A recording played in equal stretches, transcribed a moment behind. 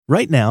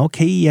Right now,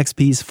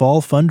 KEXP's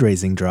fall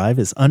fundraising drive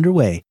is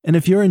underway, and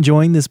if you're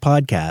enjoying this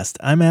podcast,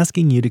 I'm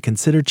asking you to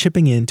consider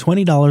chipping in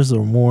 $20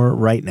 or more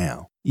right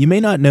now. You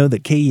may not know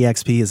that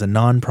KEXP is a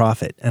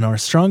nonprofit, and our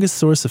strongest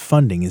source of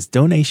funding is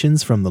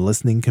donations from the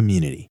listening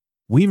community.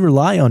 We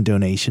rely on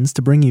donations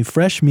to bring you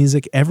fresh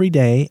music every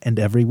day and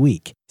every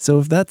week. So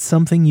if that's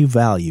something you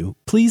value,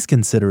 please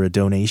consider a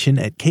donation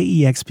at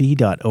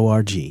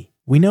kexp.org.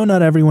 We know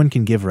not everyone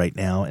can give right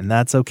now, and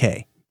that's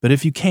okay. But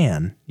if you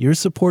can, your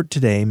support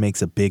today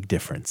makes a big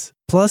difference.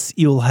 Plus,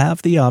 you'll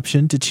have the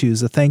option to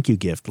choose a thank you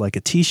gift like a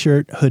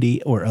t-shirt,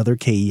 hoodie, or other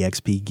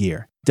KEXP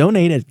gear.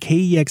 Donate at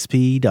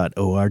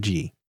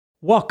kexp.org.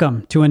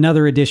 Welcome to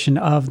another edition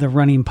of the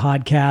Running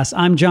Podcast.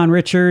 I'm John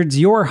Richards,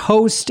 your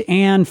host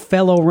and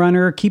fellow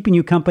runner, keeping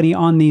you company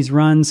on these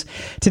runs.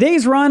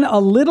 Today's run, a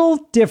little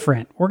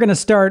different. We're going to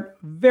start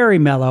very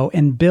mellow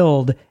and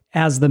build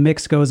as the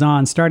mix goes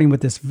on, starting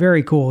with this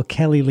very cool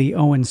Kelly Lee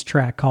Owens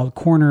track called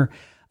Corner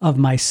of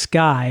My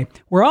Sky.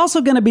 We're also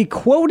going to be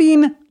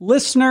quoting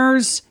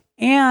listeners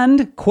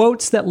and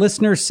quotes that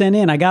listeners sent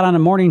in. I got on a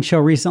morning show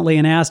recently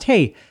and asked,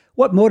 hey,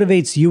 what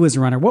motivates you as a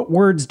runner? What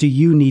words do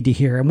you need to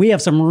hear? And we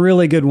have some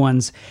really good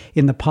ones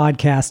in the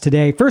podcast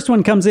today. First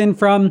one comes in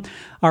from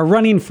our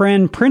running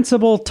friend,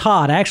 Principal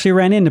Todd. I actually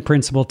ran into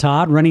Principal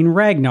Todd running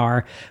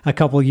Ragnar a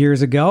couple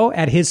years ago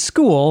at his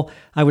school.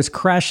 I was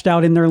crashed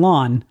out in their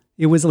lawn.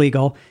 It was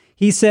legal.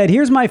 He said,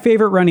 here's my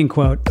favorite running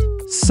quote.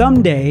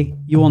 Someday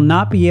you will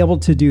not be able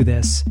to do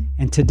this,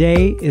 and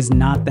today is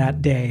not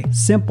that day.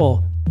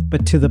 Simple,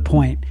 but to the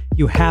point.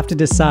 You have to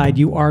decide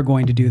you are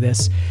going to do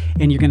this,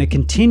 and you're going to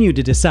continue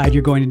to decide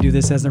you're going to do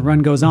this as the run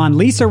goes on.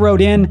 Lisa wrote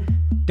in,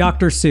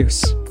 Dr.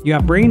 Seuss, you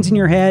have brains in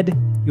your head,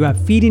 you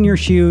have feet in your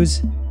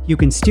shoes, you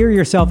can steer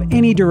yourself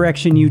any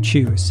direction you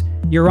choose.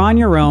 You're on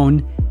your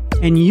own,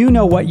 and you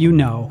know what you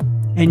know,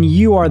 and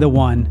you are the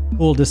one who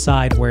will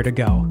decide where to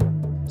go.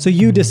 So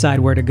you decide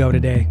where to go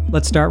today.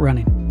 Let's start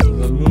running.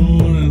 The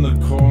moon in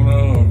the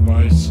corner of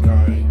my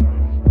sky.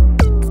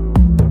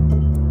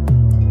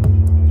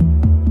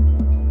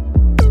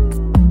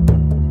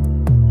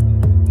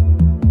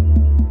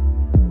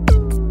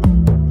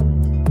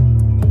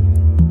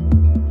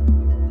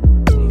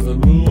 The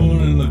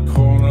moon in the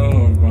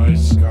corner of my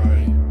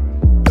sky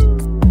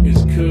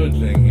is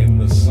curdling in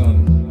the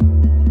sun.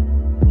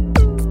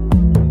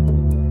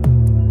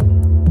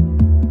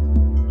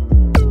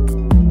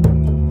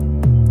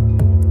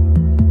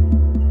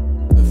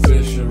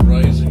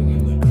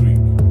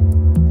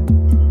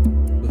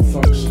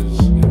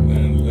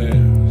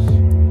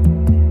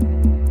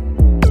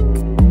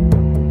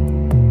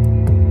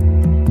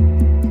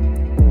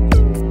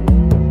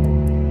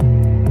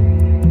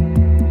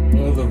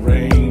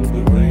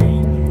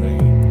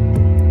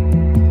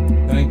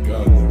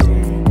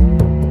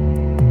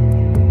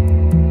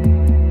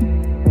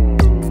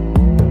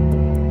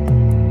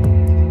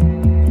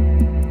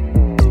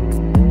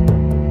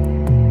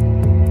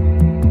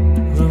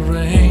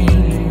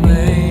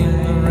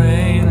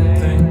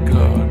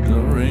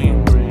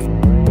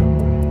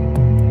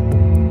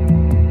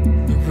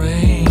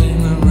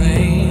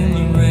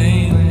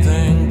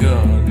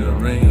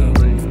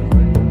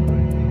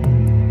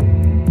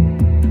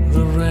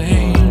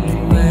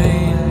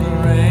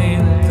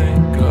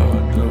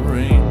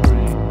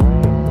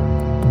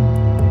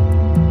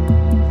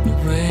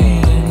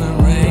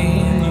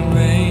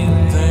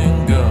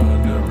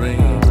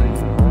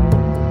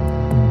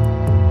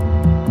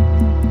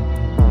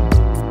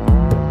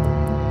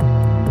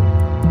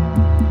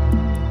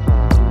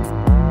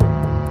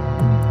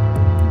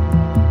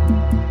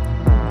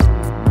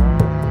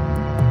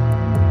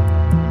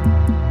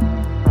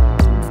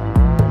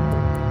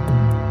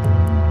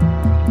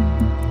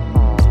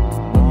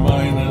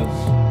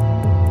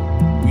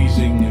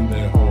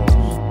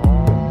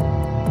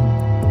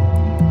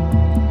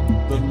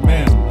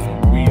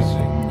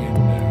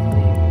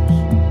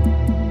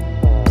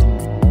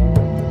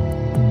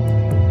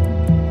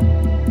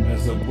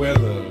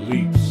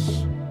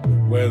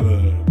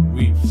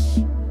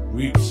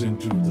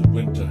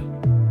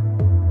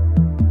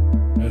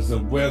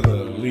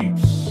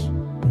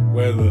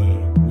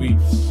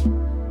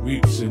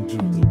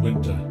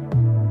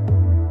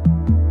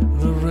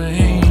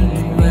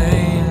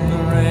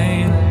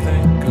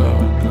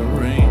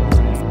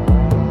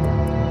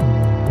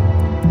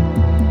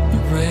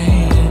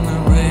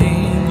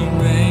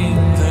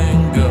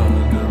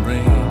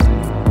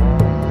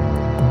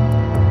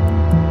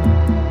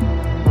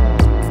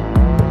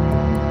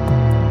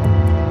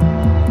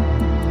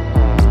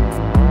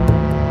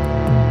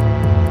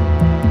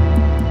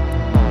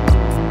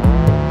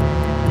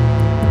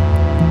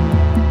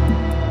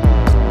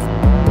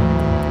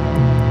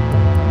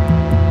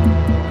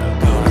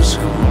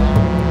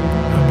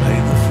 I play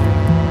the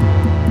fool.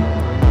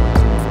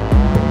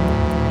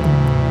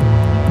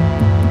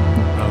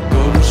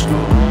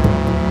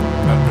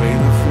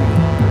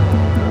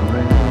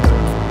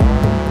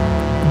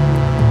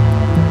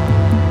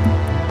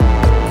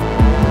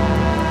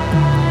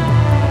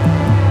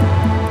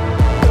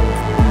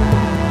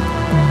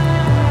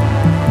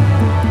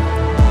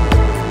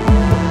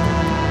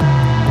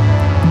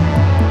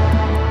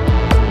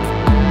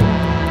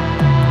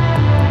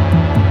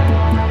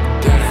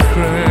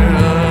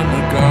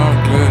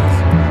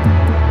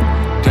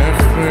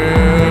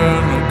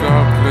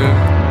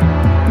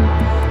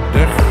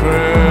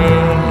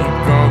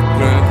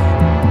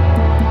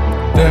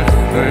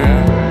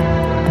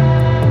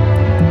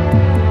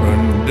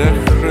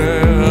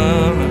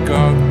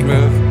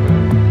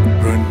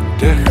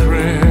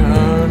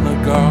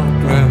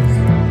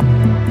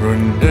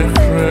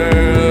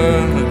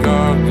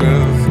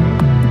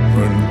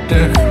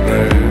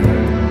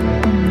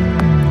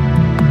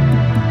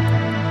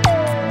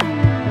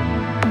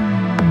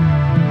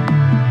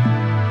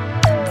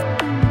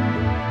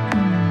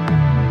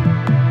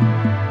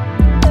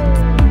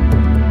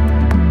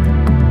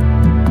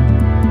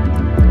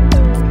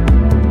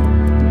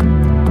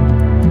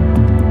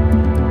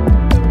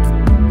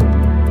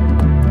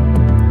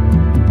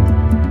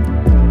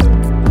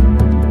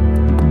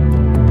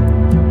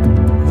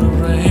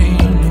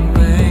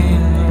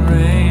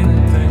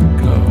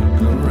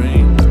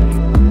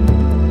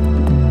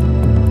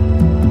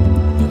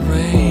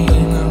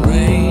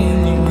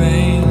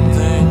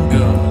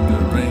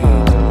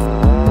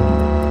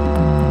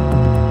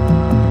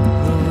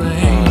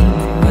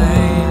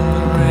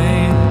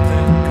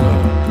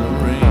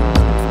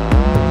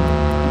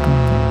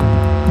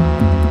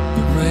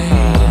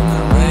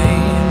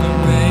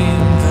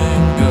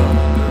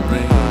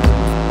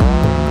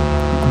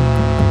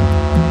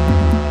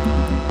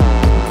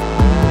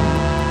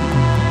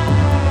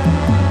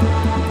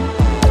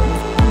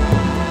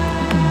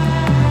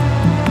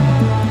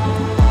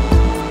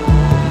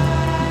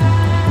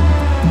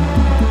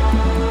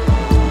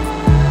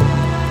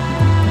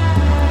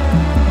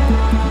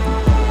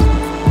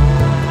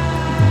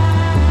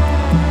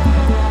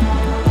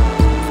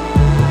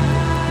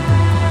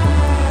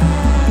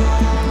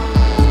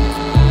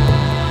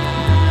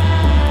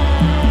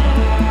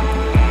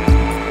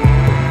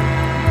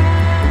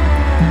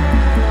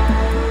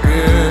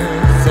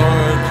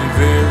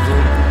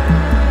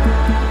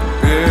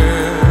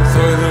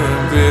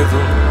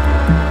 Bezel.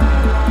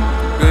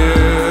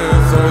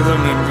 Beth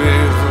oedden in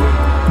Bezel.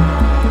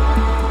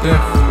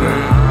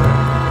 Dechrau.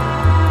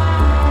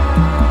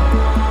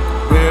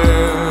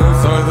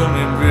 Beth oedden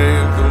in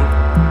Bezel.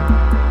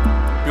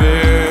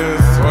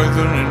 Beth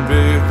oedden in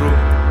Bezel.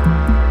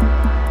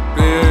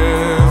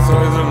 Beth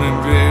oedden in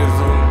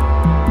Bezel.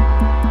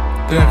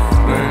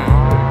 Dechrau.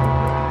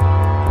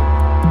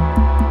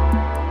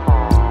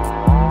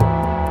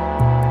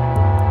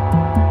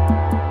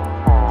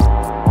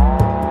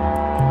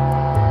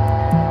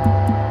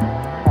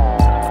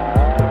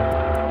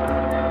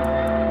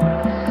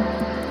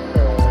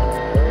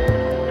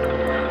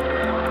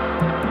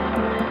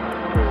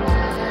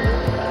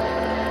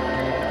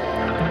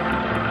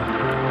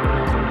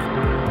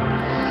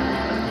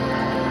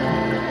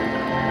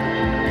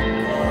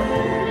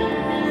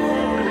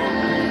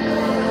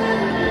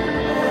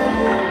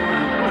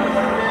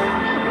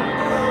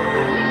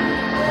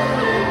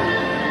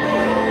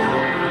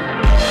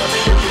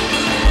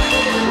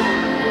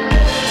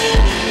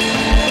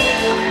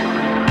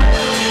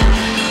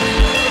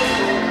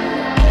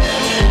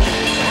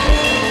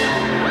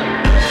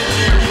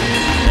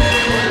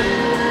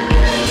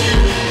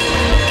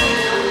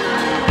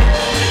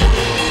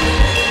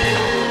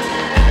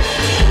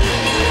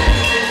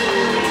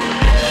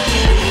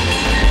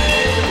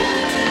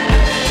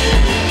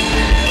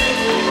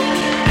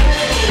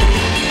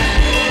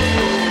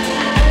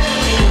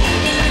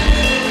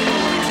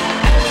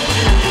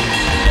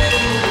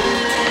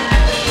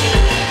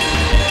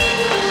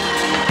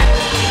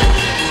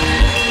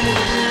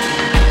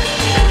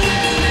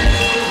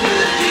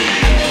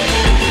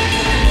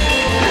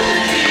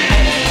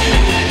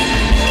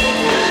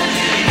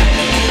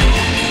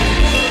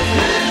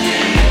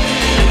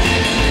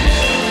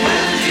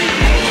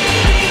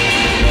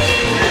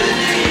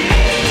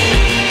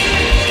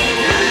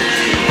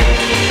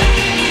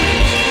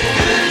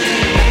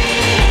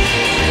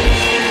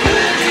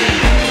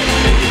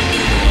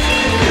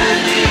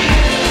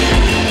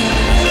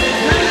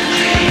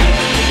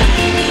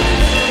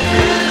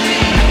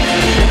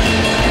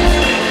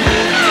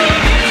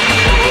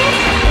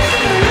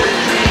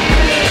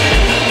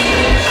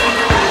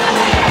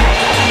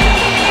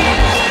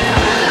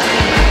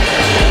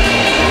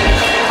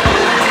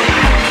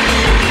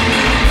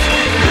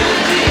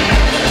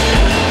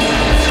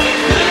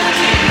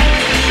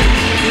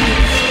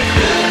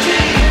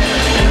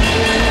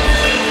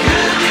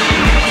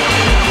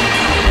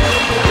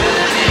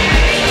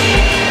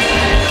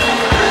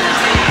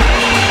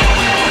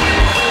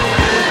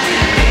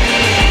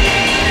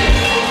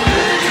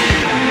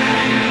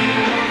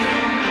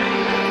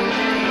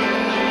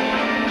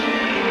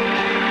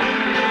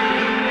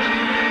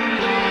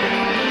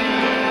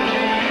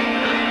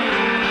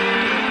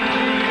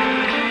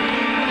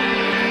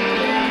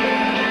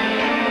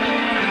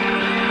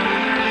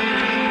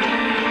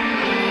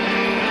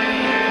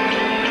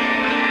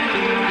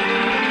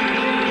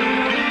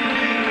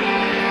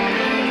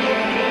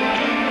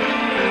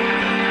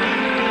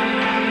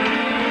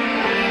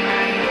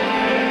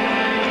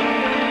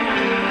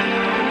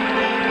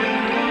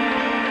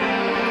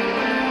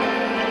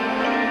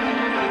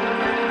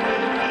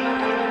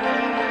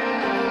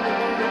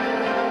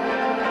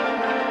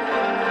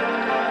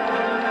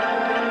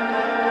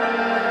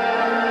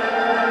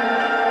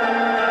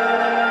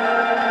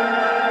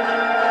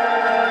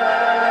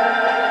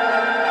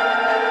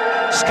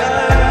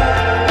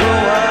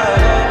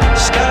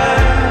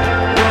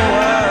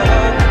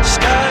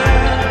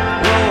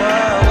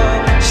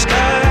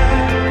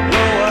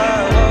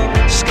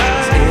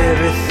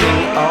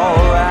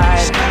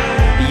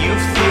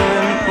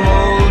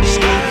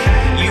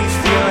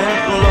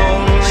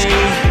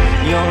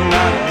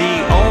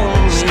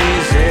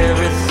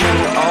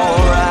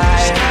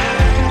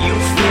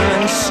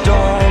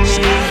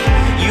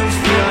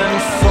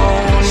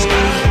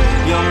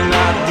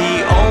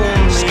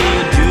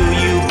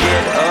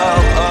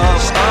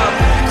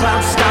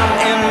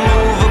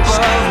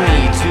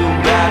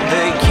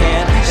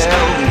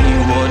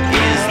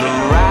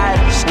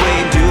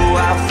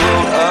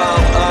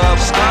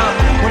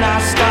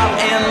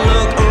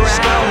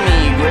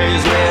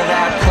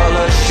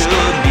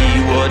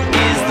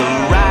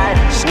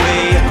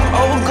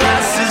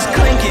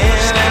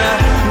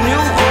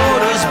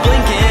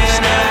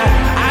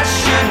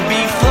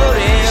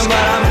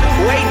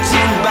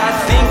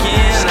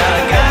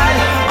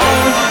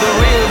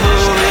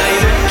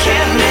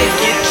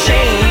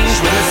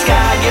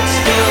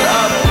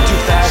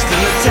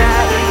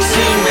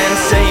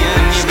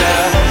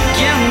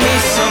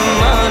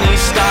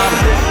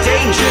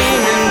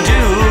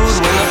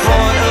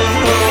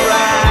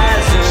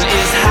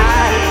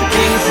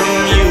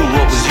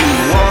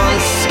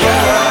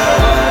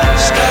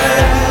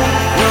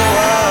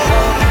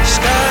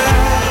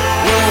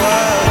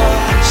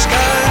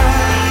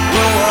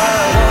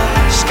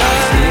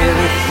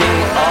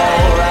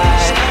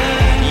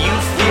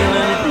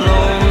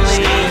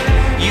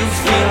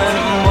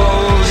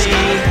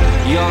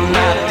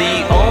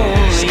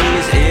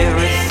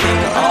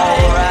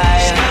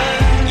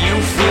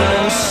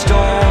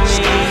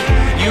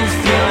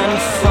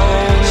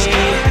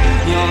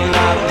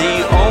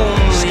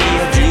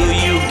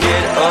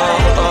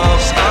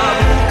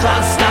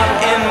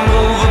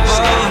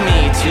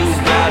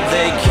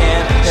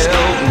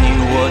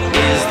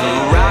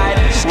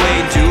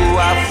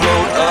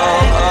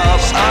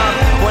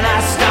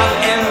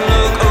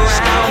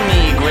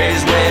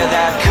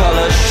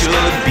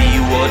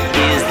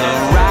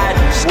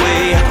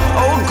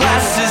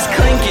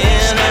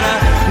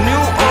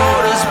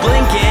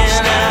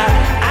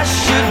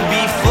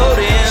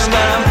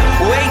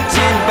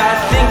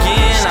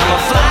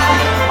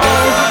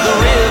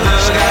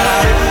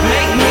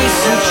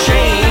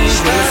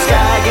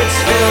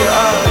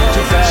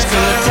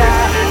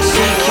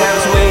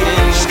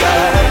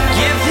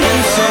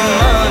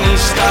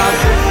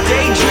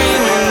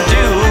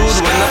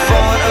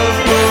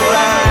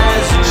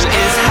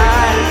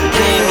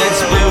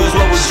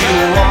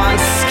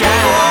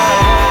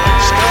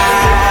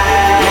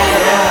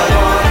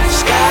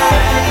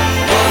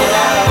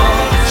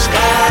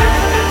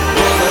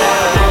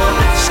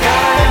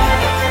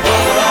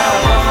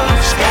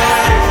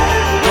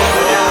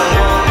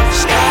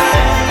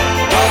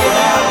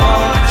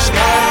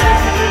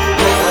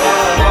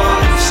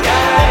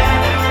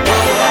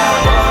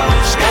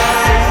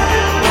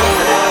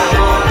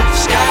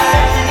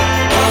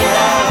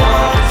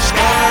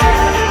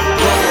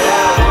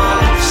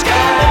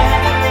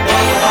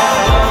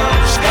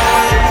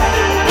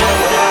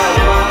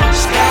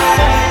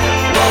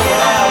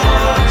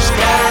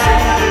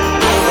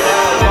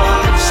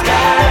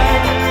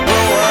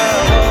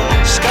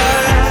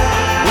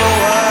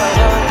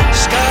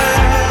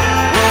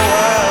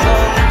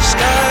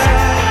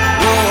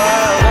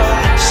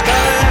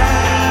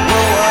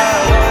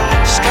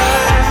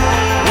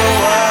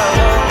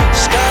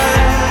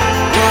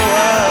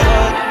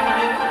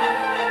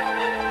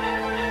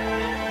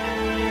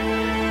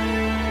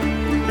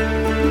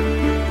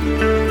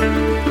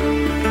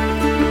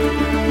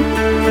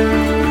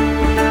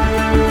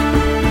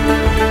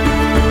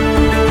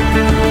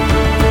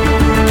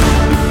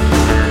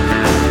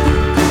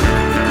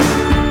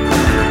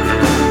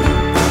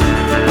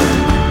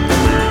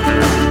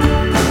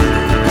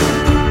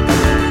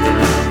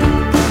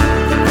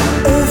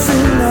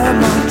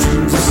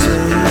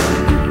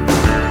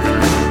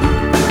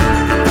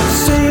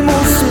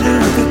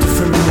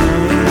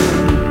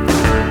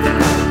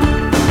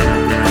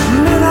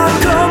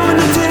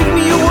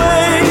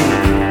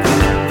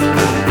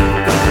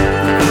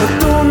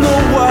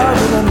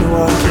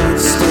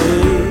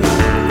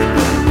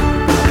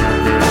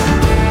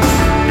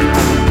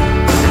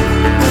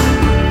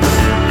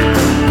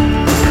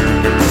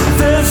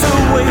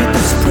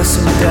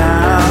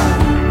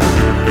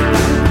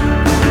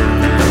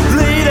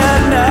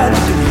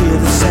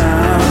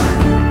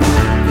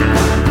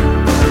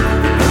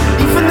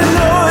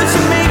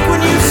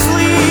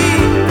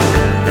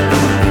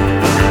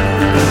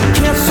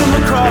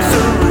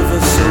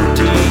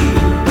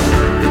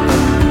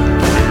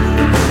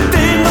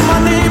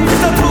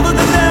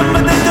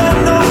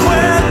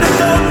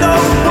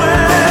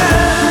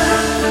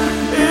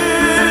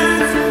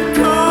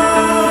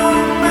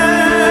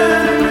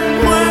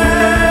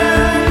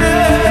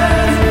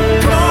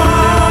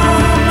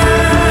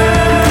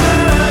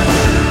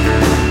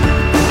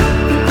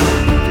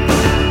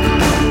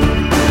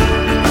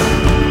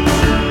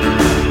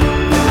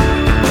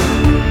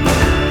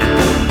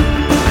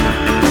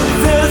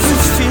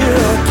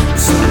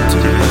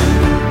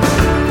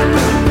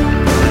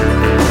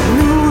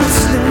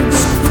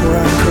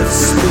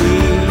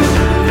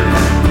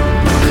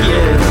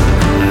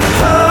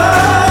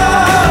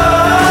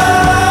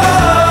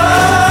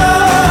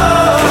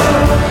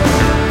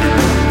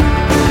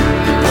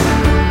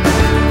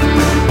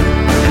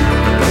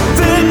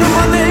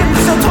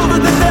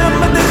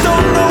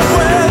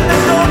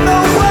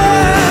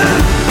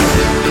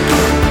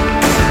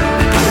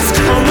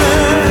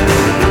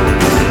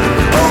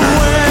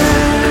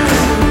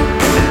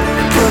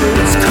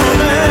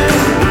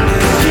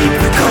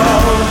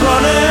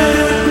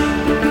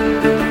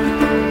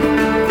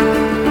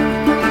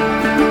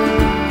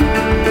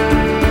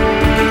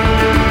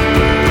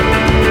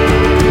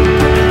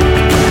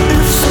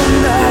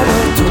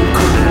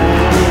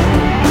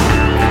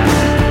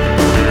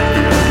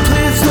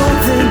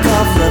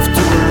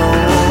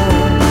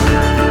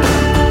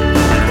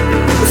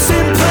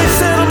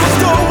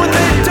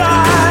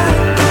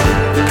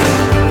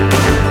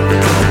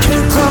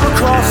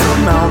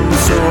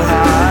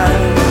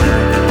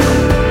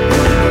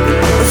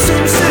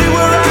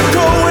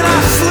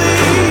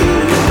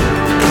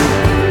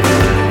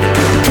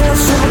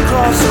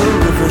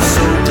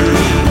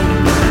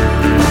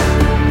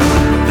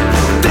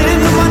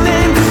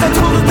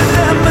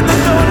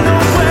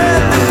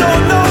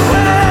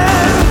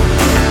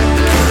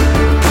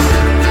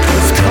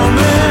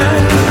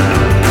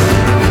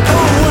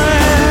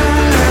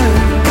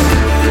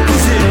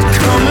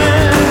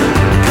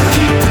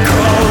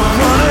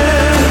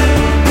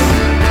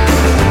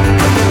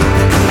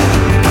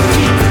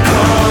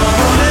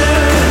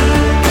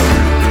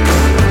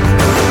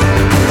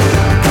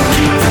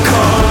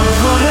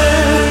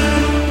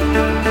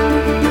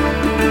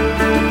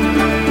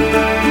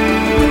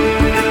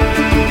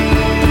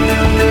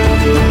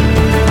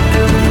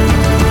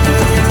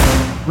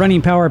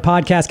 Running Power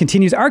podcast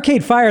continues.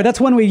 Arcade Fire, that's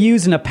one we've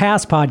used in a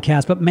past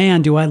podcast, but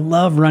man, do I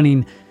love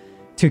running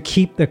to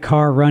keep the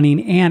car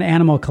running. And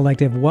Animal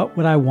Collective, What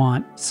Would I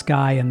Want?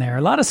 Sky in there.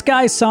 A lot of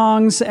Sky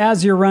songs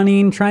as you're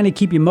running, trying to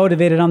keep you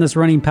motivated on this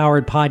Running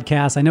Powered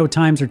podcast. I know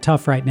times are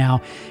tough right now,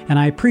 and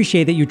I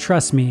appreciate that you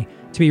trust me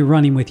to be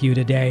running with you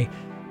today.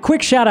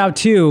 Quick shout out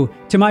too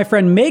to my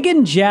friend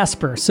Megan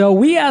Jasper. So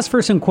we asked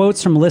for some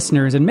quotes from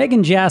listeners, and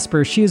Megan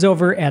Jasper, she's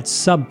over at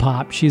Sub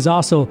Pop. She's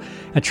also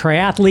a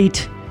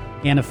triathlete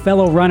and a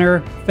fellow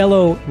runner,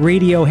 fellow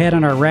Radiohead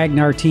on our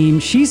Ragnar team.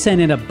 She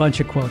sent in a bunch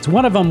of quotes.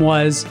 One of them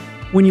was,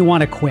 when you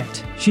want to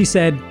quit. She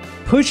said,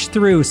 push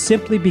through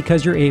simply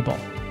because you're able.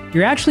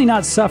 You're actually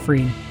not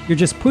suffering. You're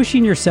just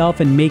pushing yourself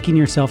and making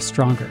yourself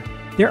stronger.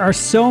 There are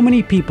so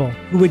many people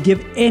who would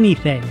give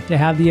anything to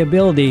have the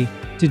ability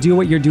to do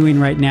what you're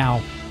doing right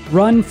now.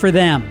 Run for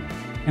them.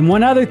 And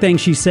one other thing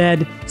she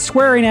said,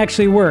 swearing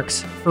actually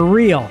works, for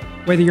real.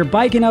 Whether you're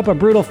biking up a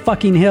brutal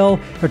fucking hill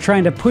or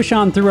trying to push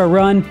on through a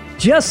run,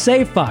 just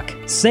say fuck.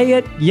 Say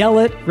it, yell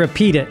it,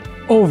 repeat it,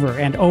 over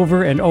and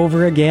over and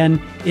over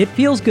again. It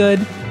feels good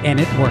and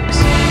it works.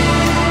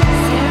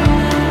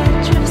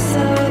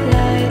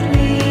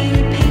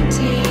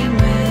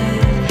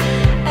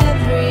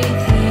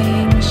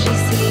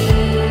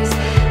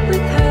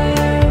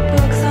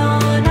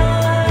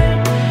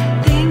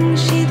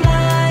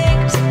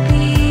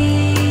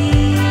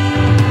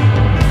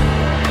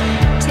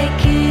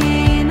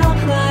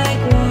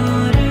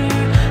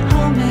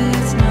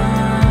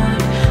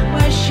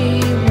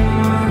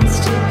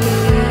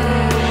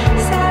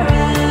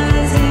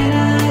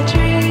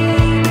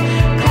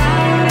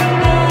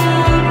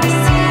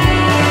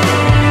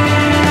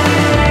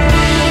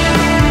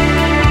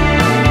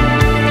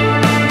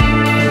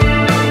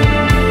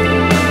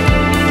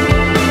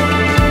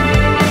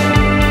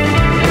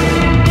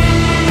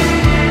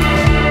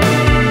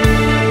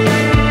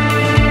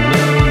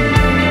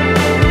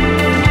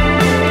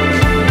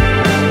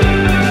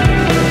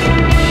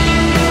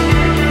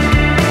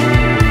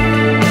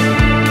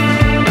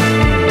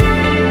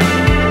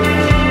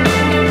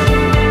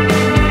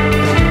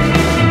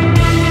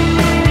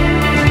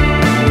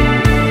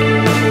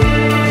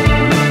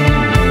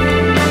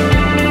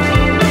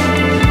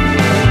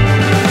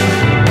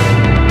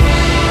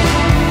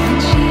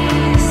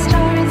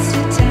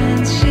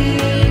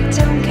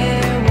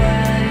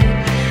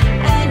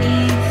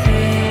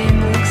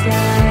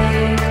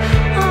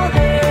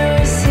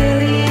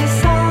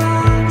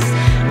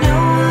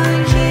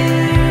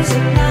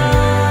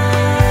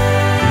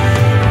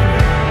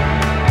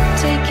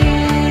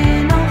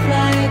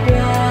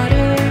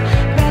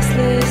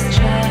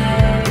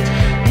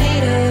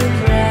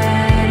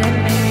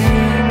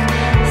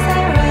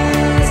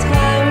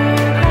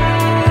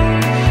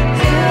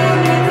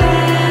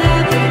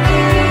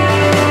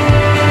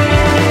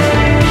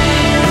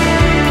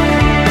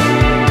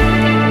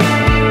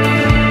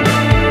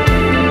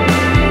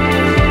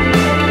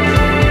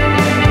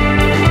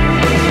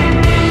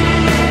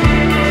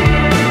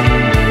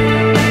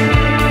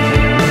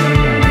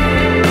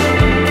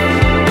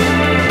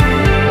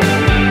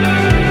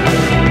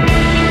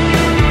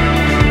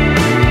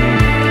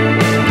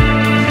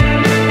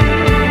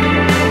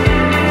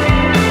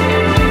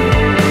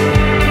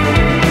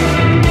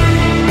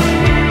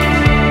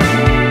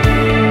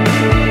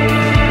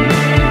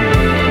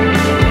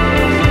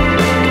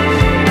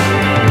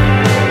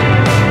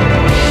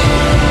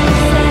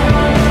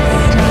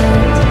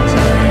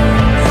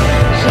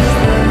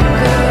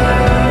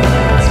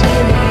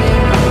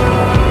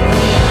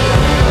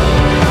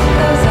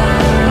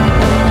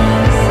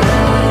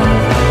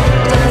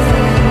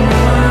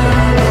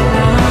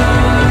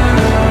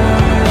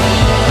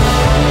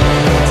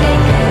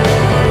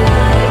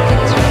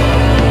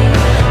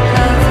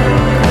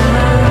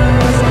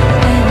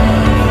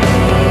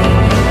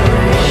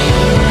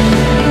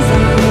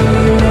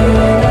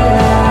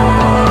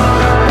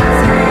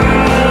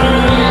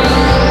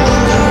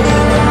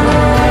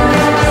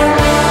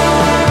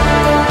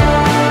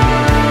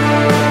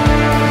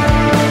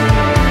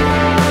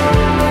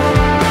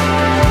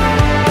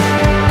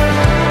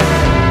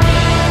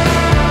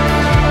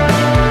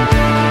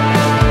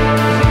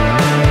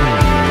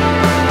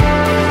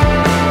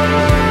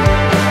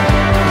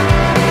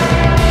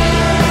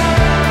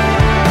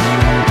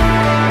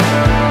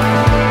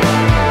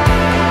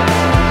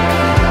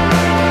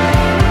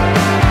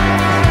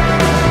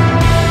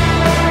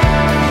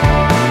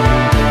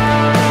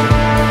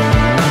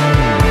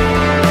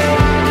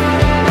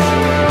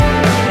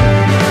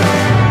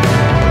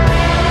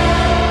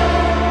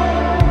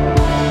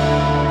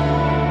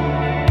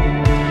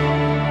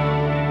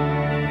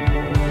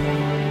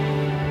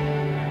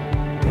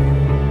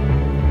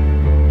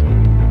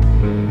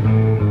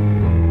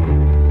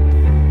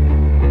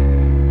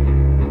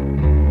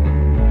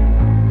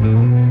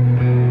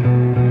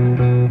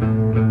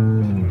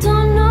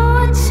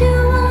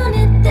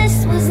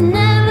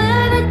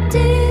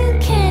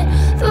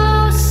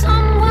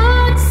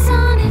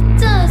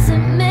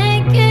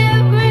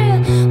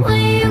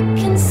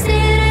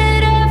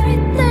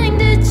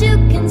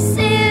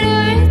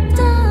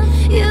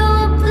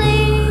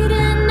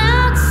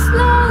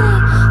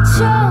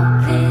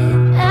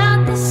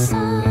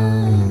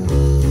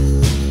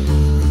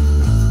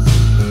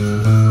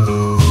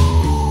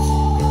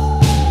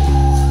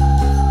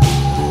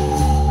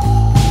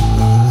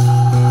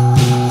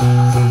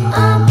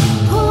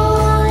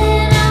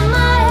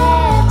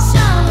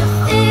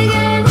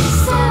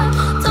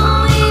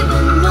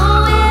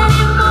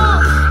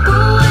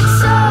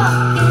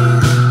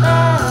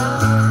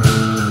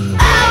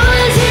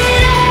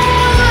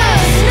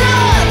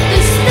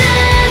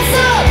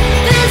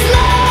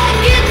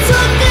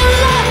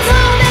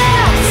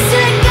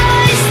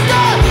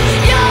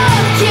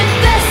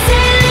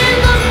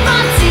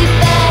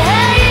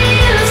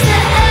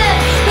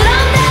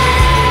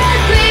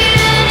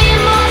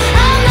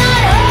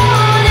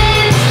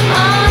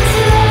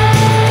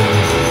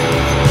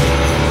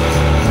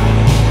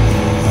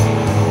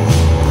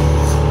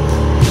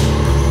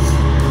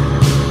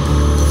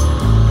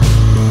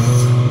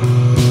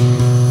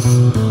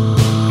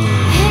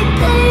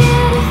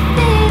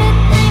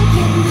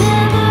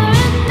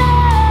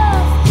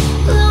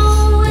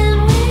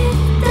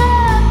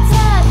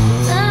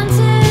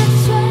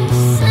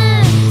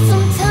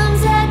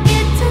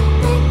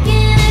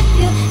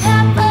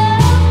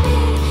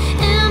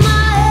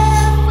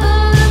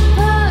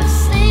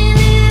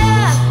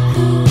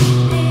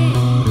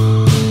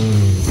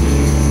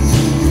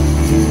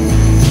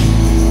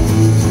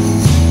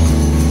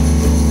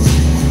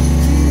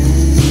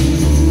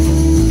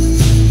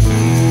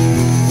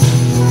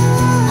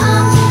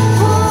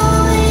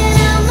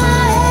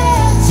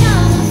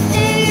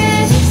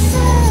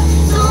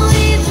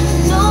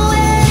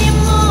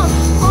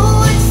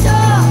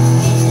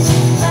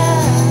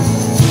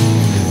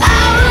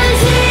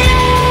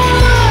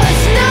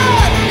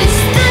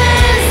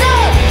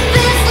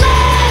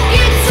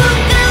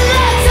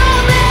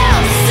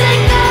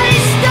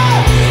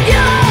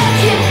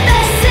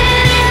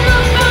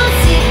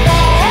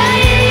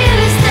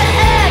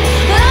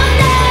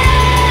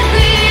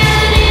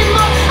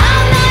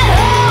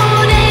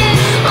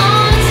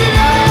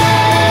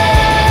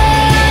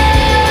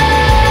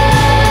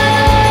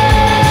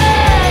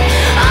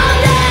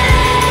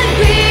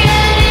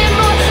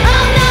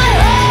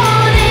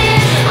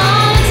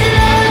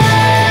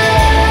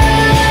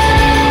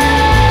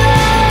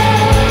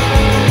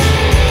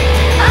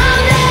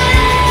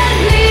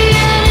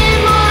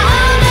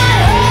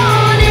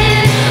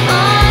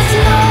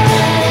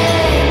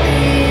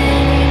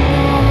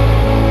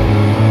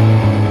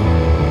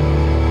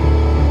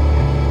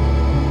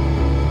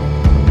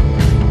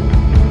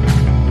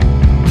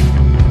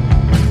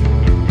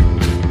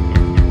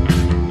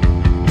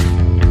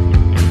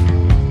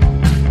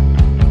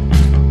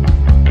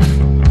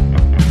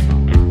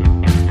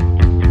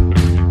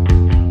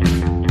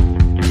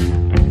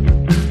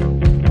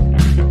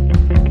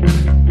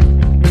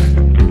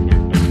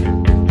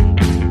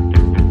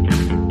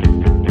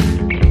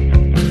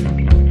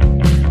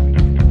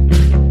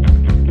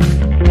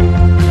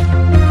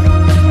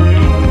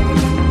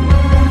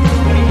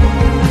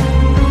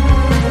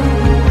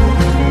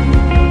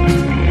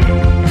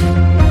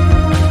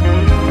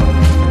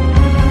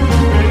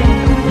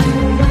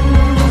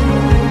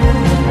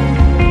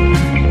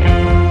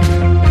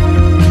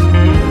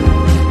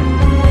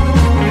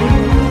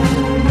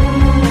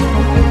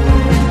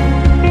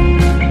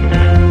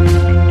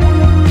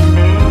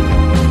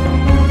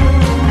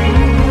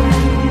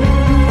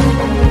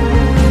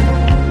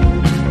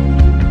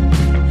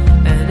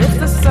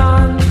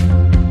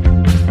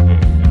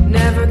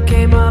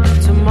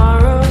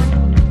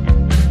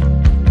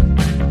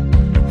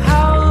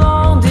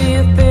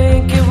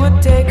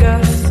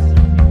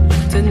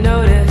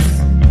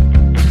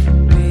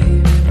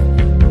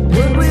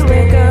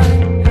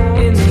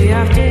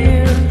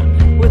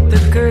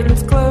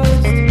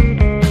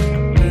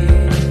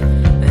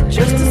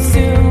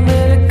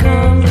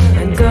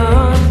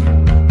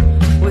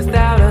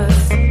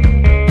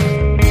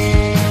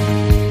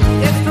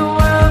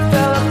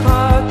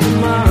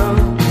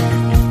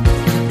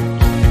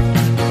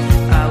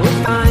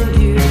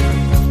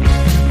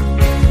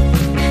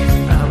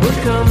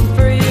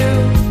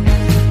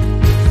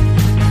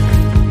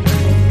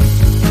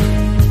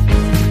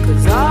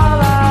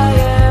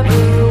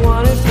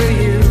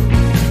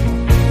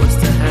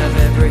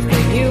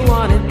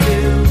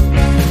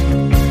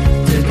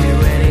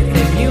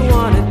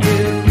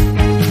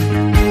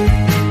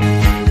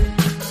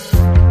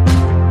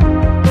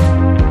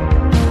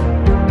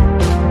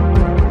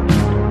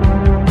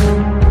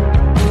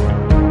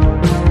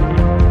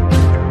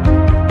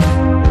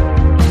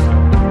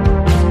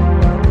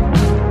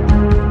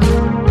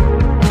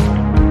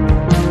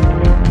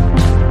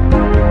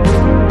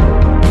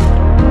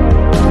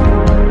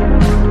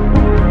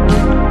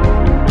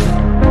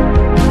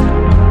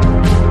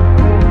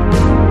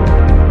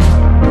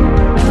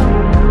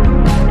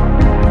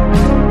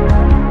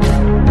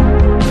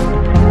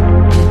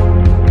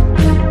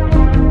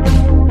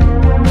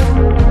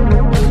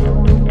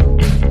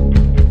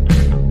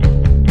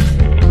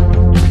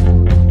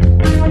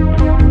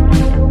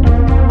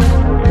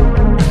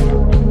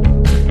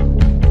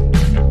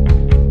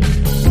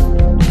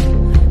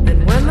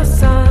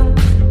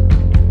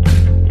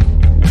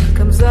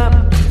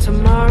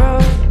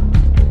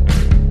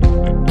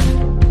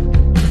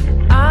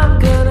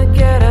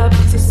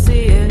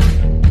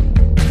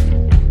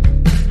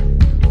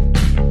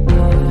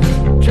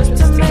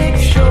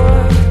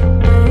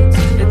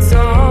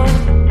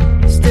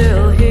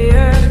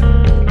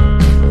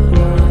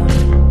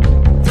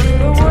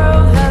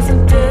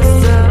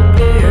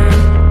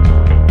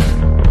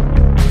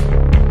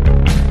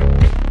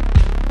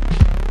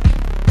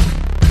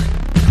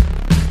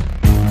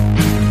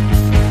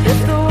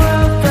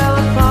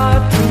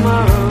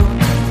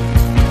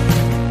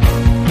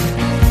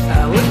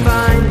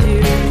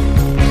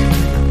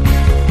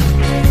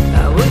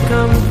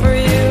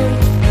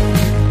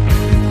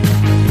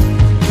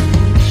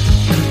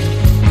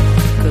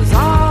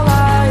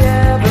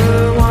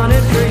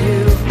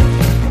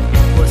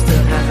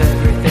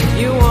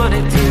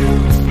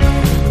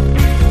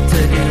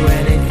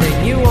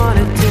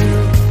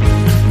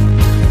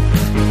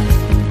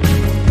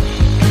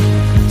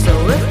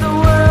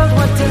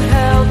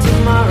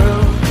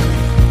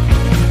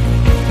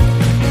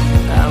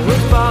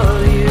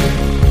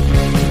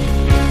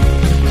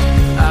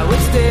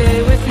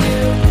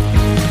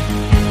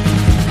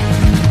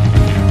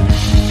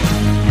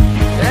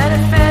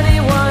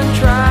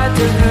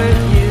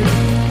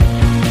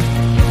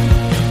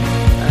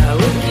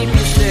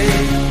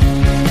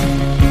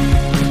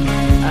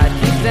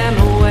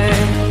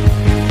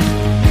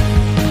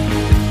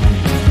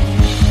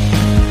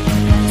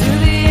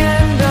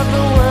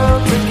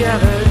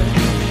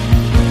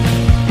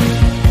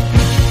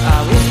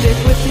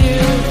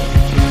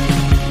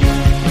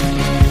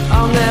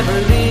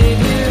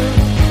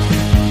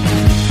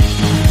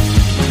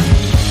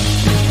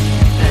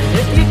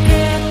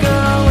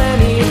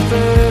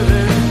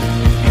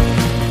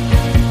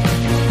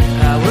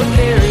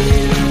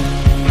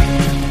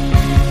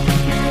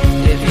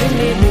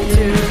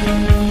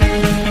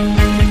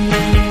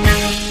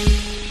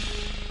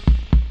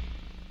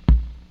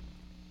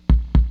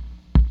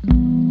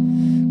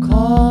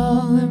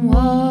 and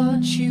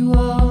what you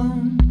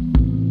want,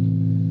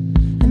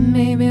 and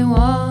maybe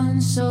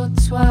once or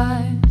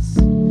twice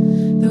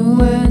the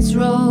words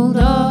rolled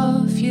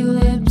off your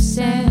lips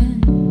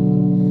and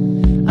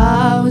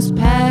I was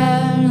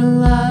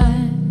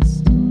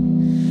paralyzed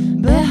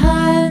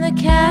behind the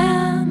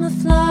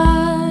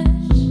camouflage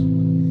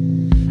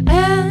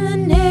and the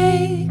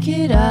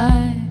naked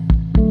eye.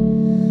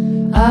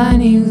 I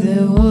knew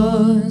there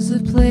was a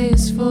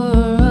place for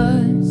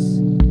us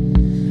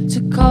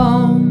to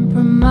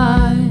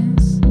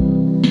compromise.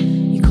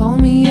 You call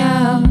me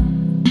out,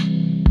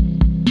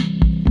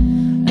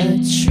 a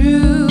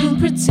true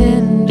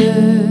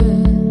pretender.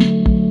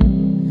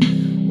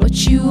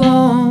 What you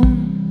want?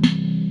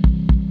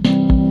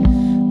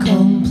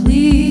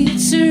 Complete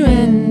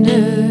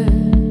surrender.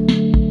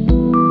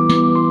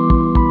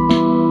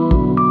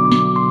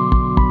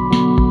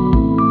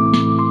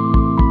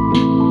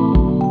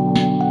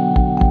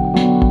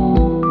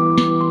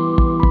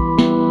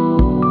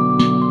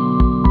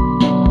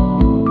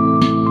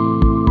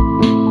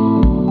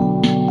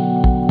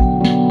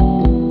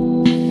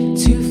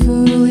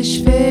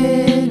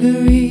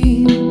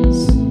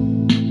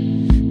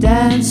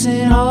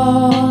 Dancing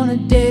on a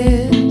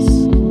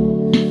disc,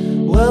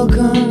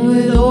 welcome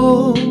with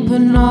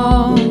open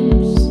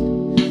arms.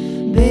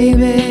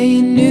 Baby,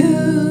 you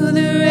knew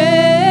the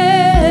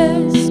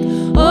risk.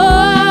 Oh,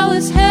 I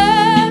was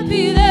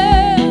happy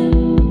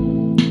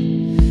then,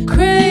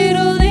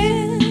 cradled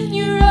in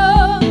your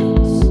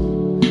arms.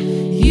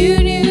 You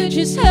knew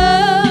just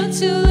how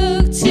to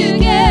look to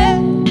get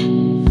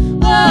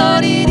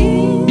what it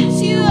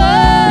is you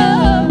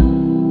are.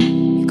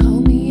 You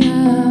call me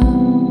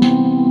out,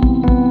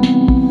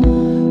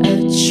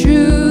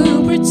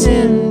 true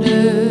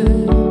pretender.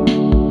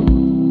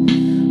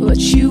 What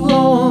you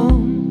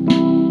want?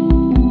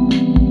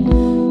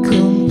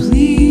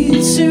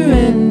 Complete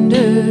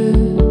surrender.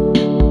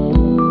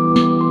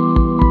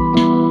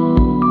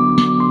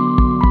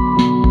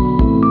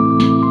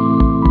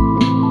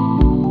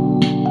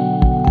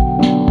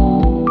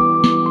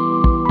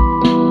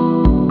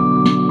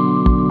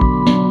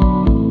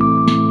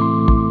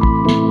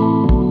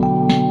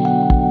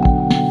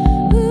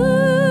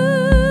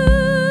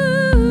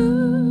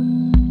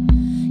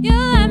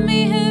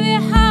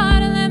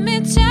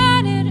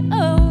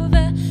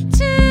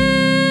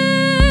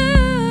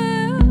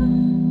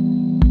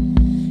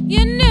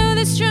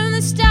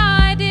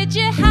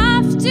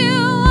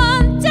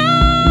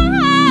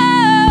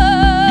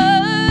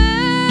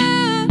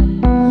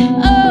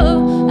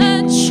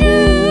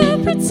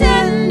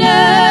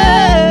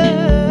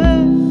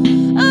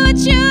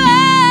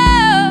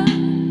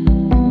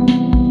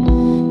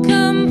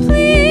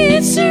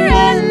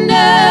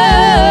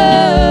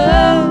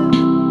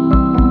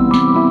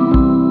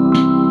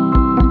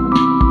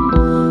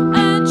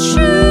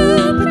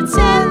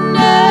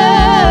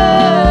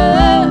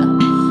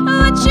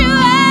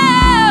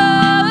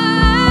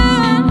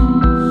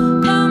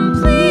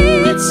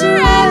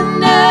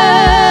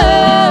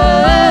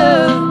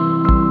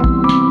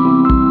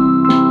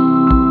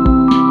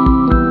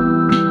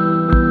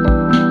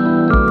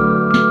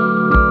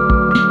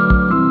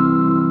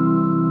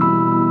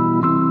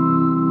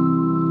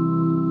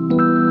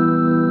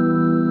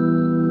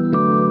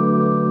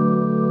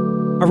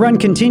 Our run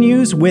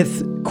continues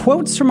with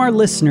quotes from our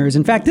listeners.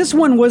 In fact, this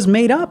one was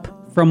made up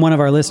from one of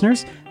our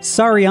listeners.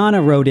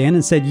 Sariana wrote in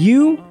and said,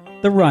 "You,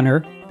 the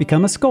runner,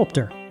 become a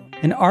sculptor,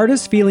 an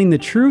artist feeling the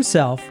true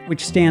self,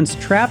 which stands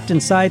trapped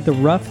inside the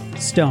rough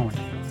stone."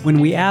 When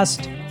we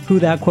asked who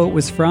that quote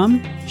was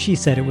from, she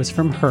said it was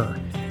from her.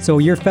 So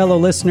your fellow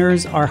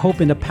listeners are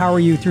hoping to power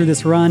you through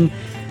this run.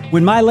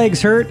 When my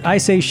legs hurt, I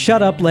say,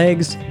 shut up,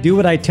 legs. Do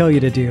what I tell you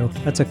to do.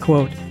 That's a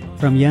quote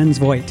from Jens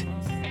Voigt.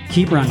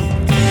 Keep running.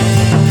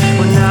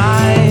 When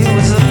I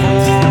was a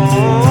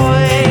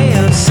boy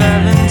of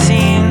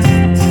 17,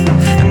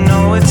 I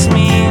know it's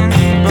mean,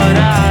 but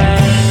I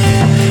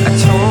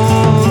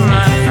told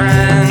my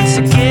friends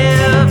to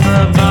give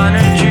up on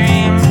her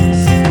dreams.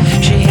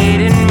 She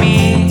hated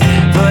me,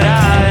 but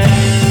I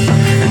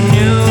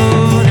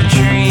knew the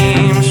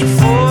dreams were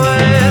for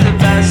the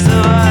best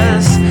of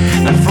us,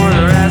 not for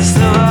the rest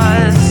of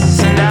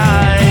us. And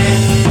I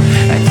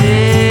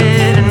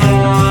didn't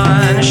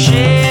want to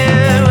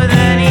share with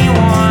anyone.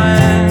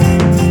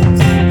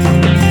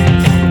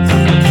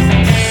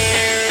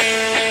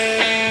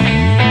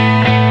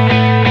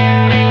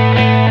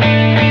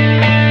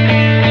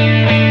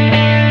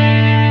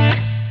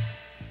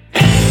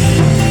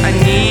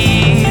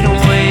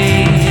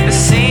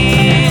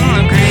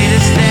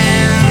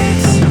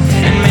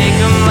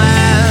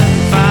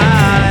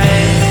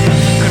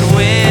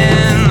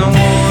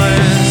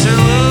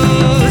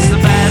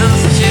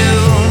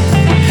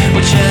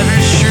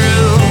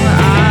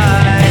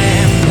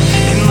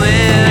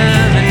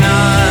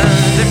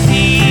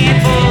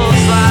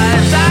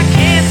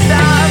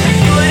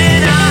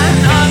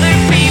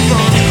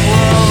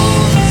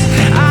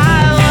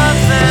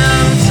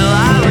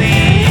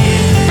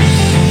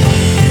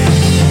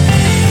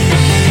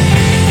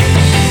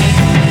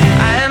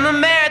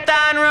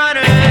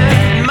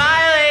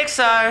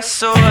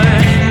 soar,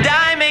 and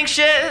I'm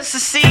anxious to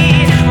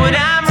see what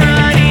I'm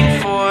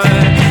running for.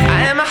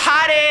 I am a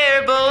hot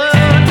air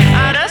balloon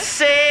on a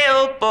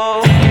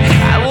sailboat.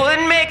 I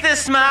wouldn't make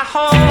this my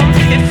home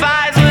if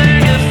I'd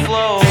learned to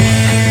float.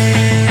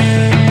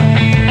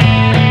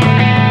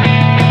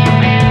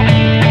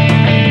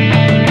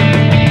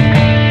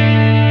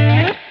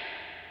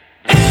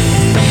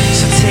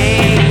 So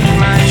take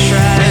my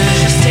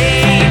treasures,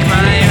 take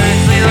my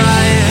earthly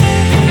life.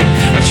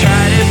 I'll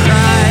try to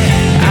cry,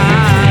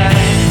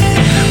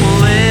 I will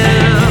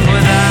live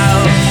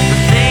without the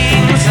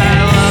things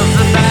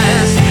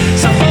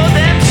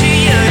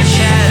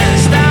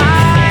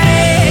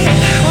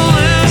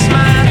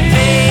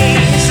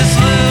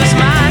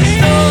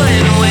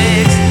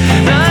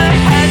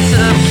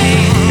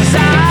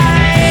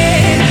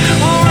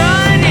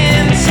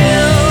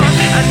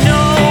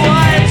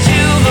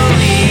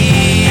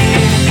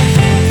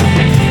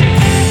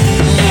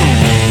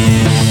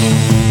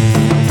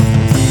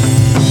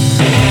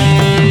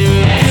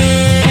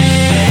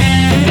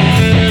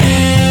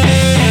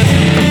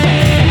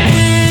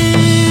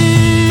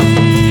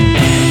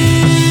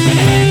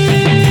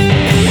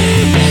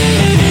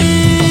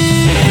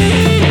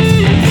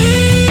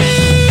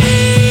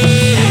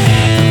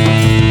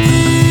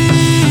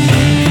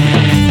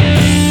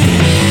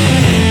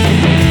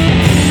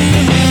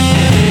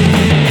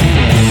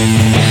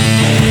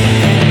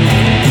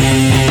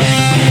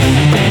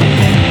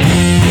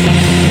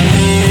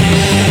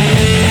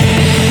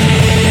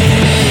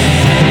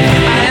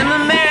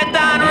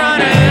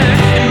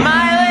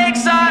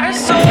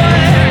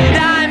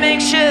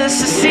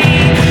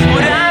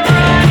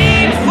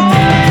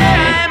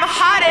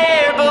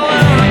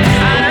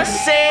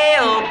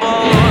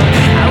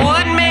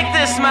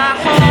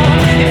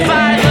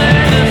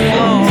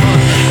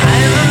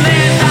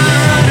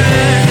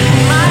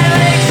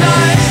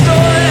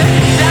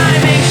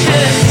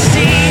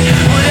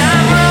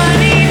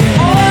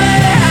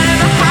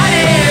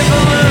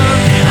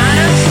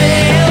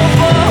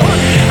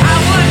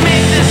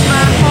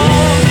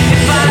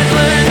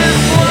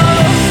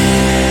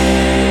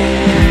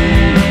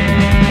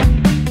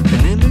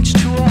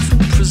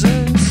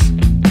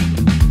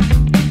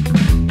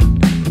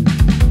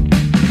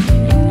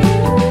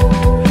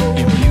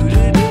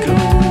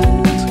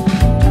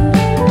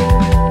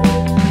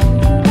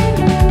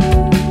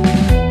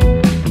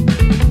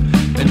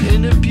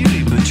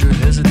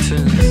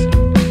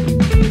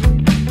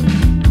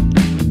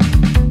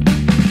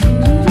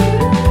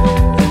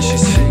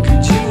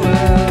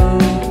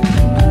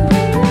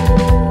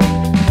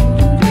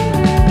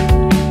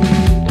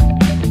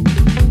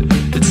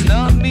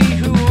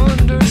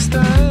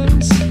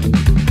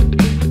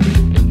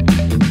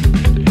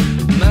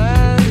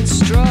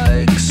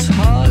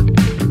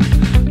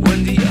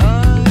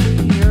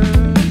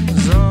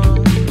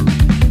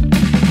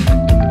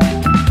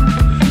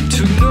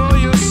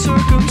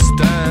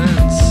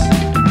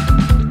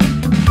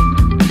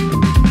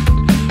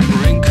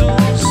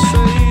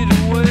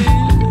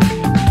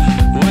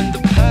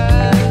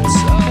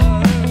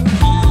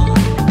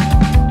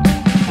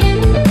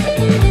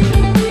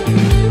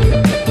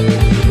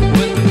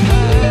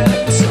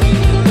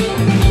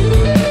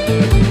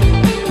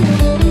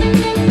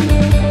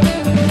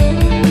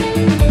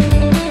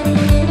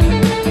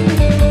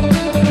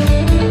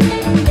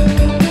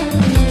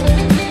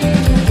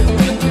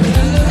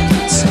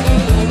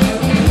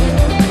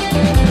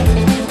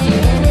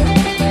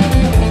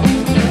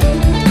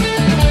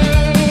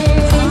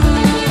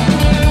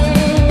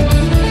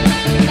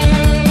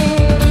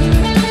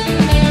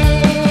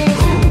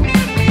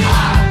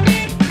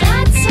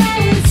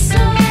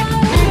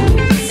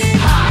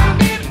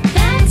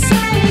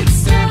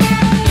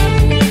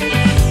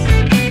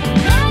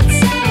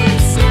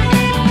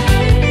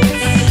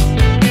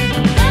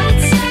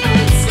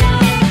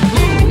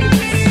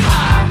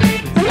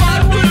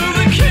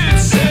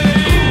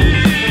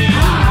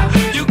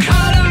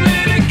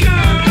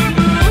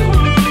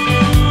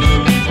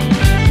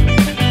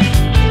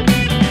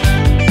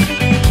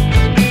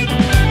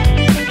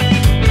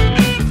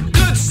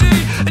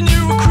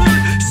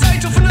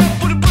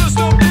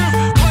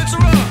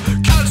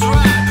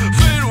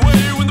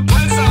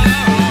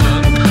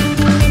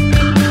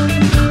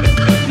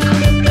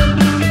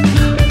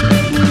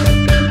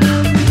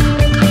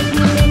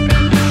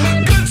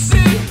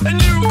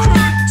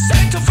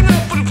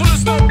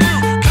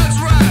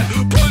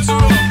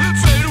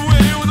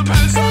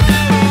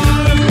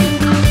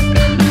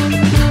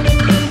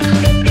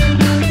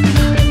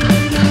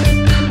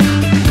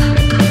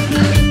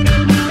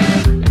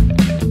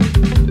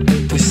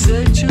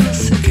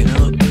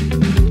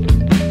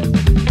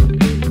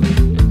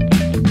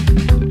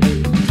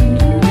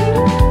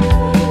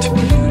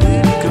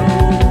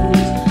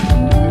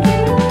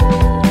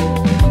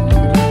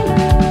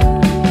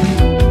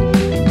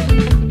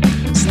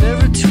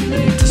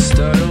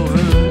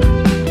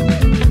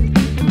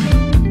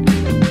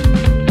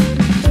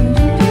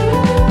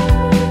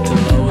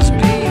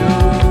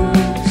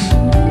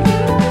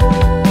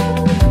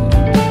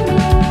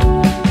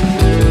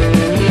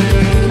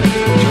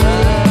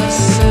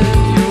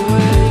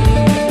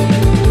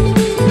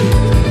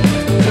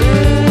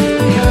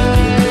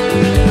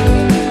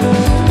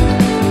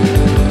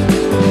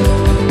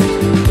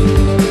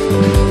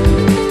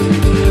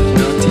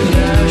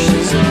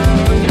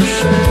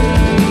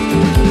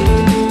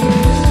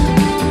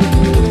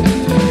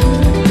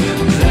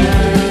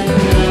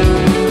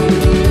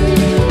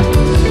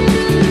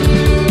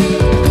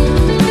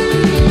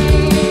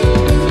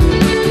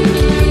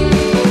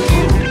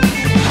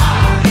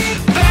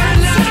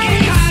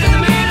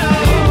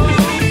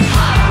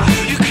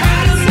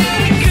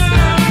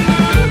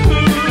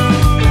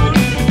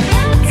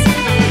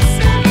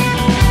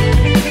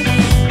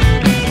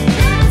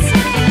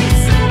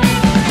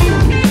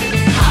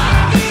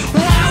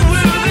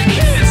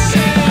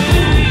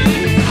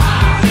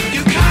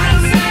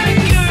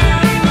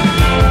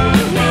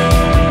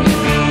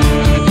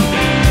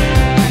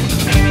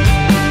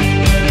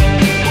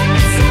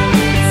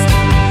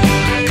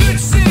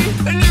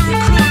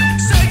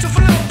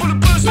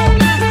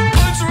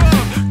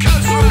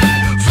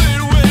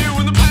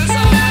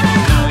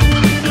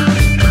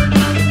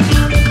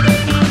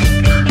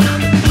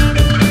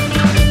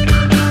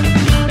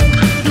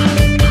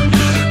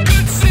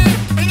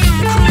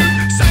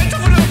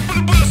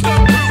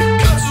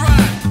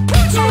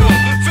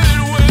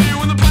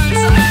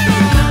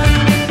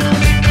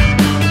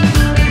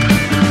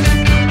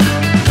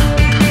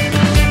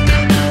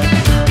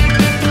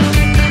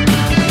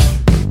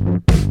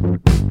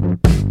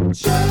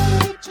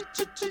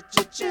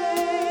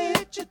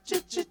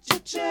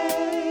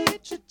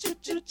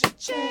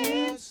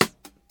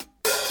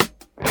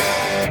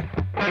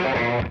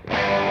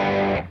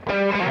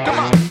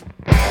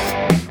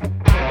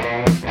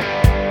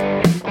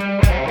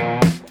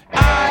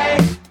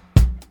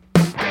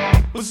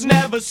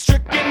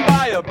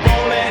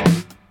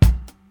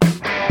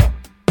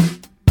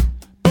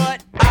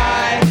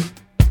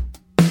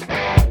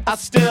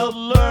still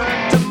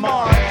learn to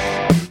march.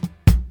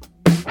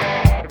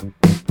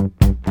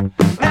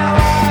 Now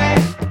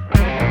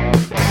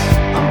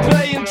I'm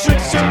playing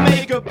tricks to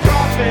make a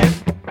profit,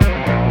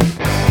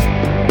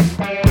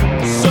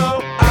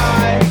 so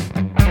I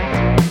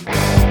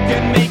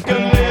can make a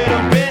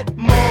little bit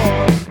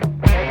more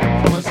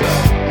for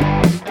myself.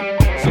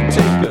 So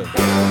take a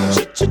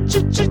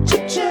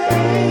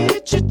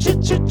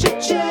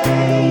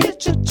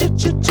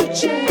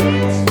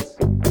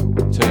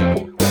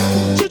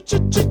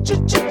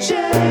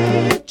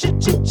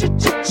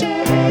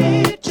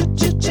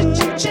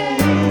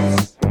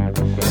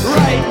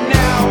right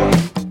now.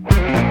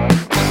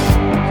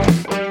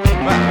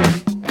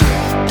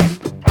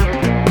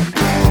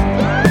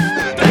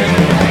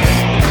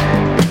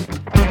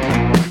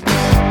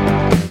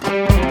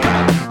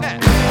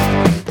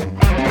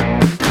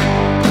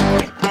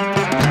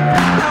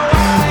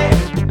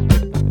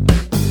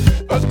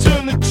 I've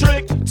turned the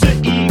trick to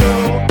ego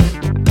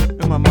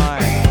in my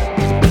mind,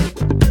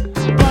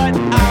 but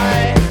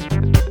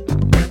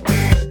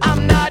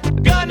I'm not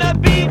gonna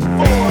be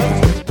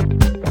forced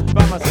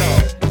by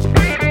myself.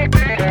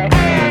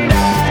 And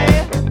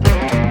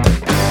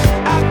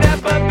I've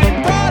never been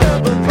part of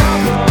a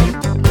problem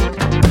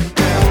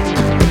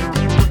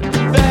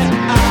that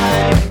I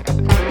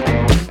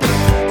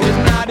did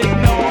not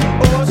ignore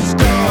or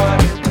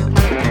start.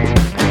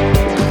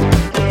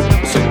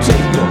 So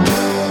take your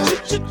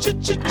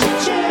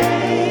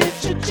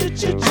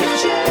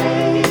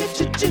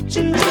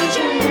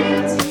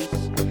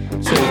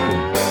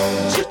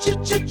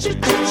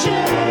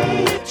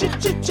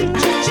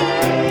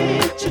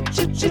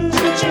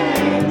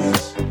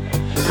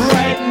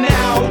right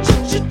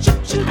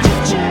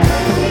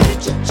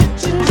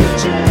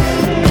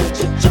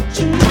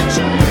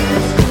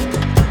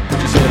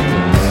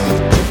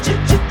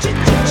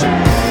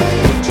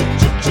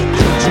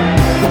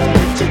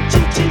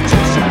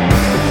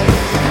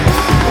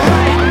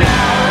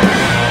now.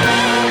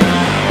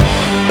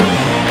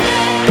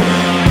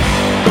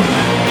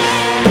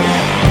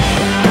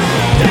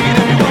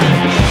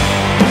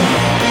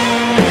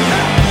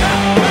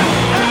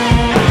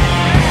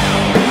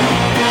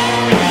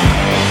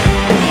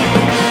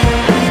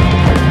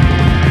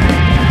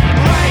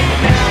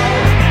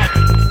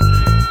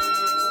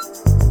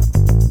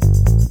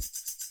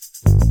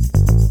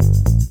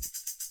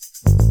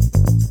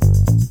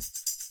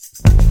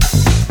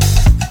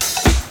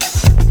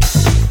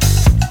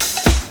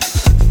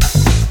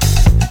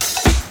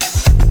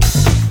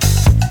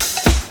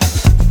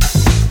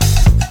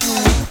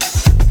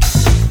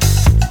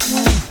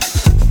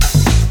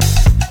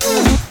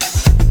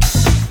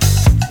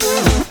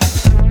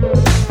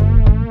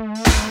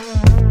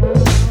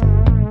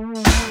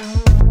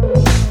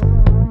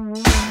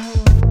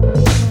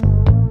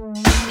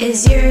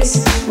 Is yours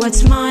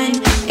what's mine?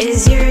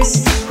 Is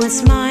yours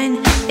what's mine?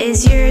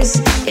 Is yours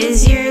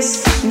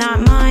not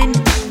mine?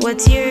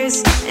 What's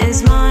yours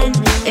is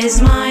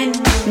mine,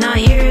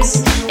 not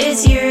yours.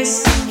 It's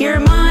yours, you're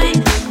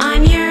mine,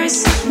 I'm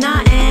yours,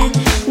 not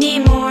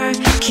anymore.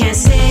 Can't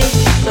say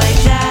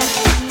like that.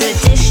 The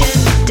addition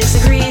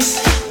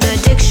disagrees, the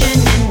addiction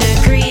and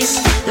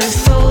degrees, the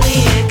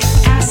folic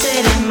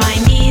acid in my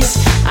knees.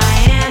 I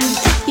am,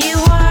 you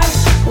are,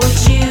 what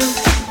you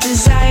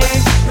desire,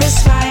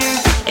 respire,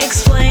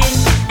 explain,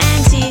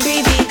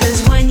 anti-creepy.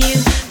 Because when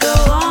you go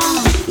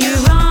wrong,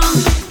 you're wrong,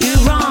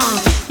 you're wrong,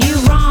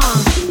 you're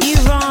wrong,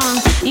 you're wrong,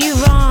 you're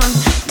wrong.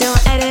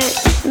 Don't edit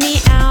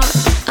me out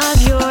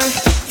of your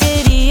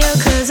video,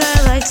 cause I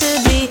like to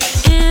be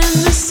in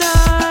the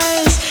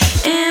stars,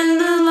 in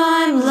the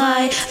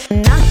limelight.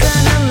 I'm not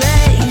gonna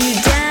let you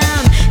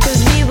down, cause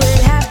we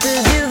would have to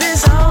do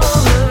this all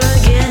over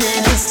again,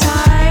 and it's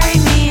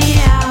tiring me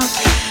out.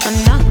 I'm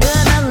not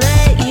gonna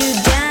let you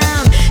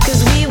down,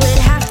 cause we would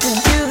have to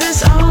do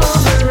this all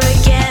over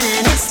again,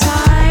 and it's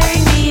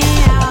tiring me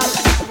out.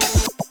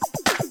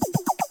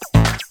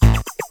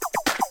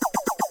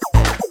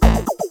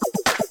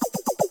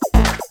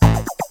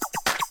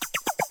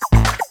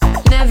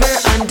 Never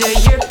under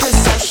your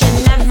perception,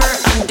 never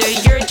under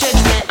your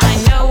judgment. I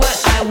know what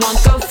I want,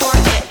 go for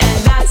it,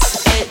 and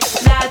that's it,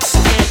 that's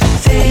it.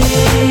 Faith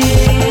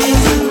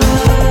and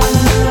love,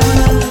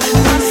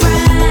 my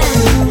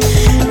friend,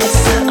 it's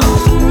the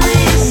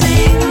only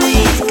thing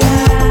we've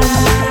got.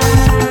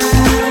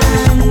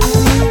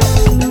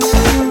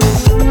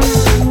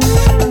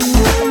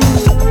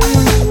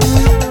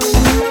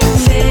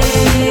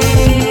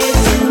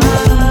 Faith and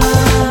love,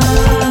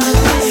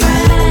 my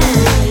friend,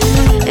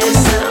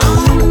 it's the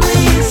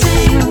only thing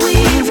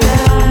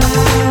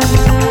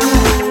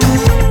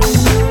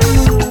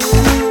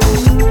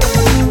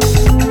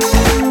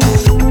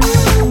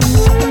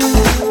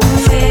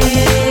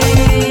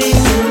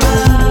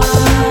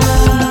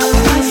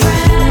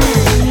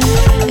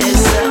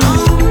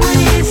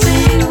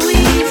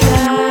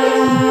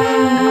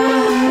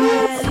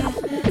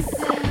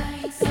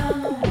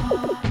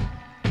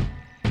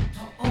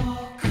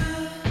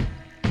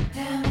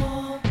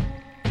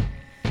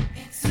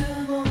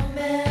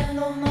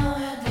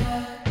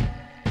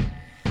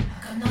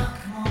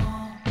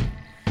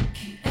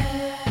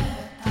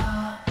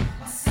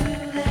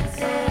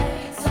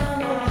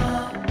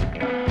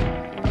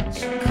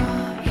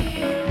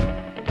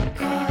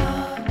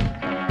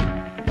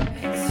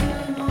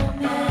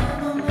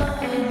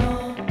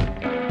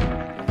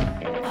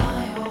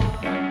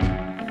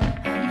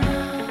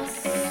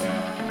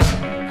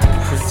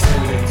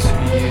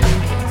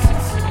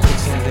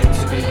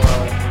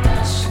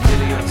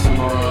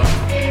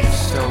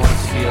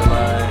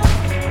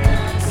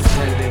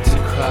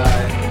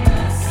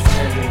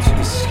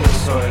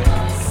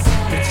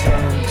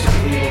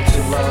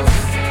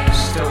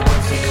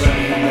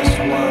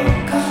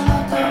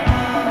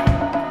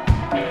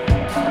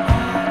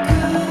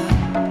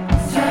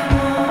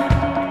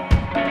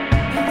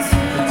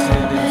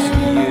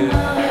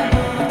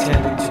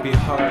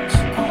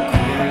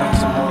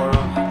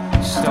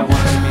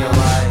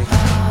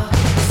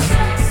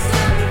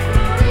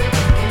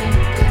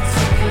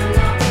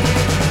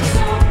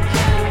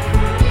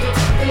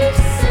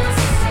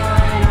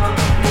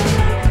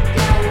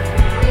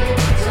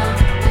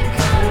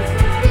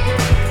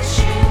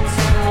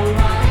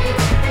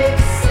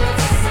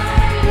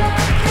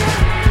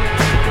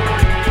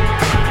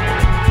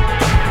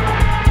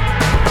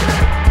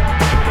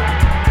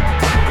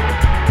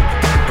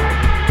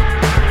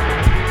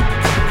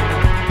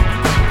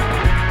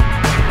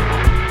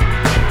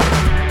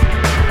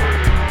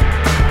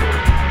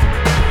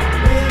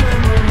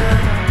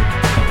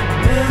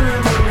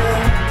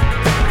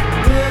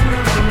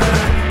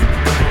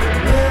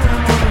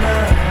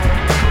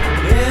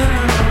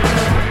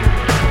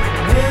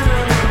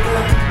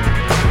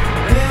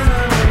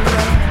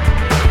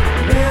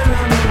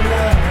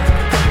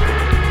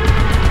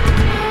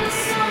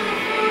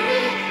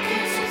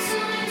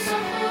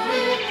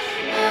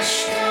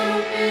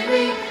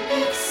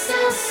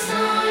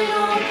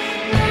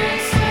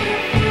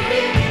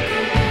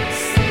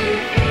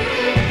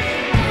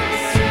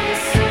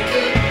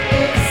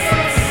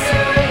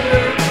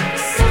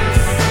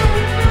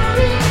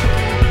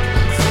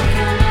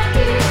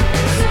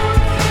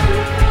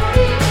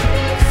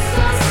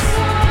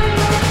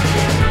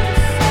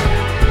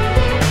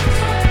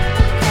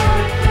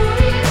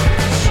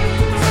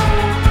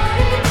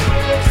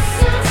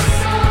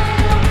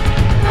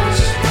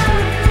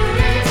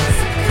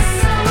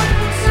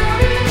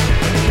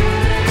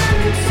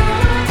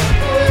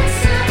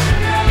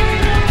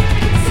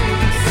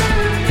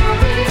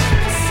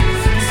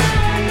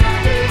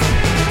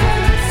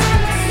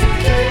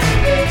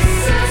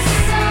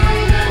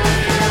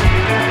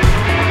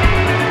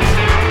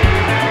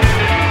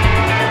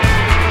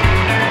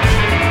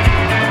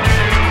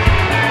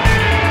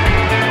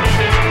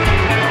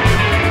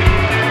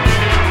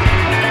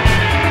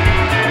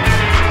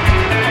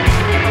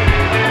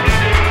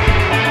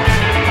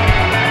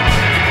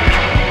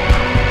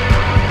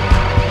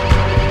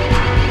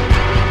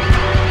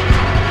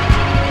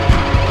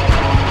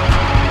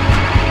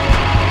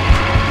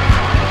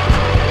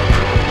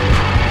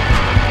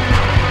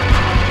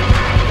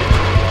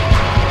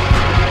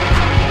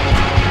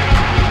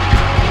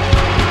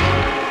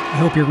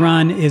hope your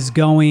run is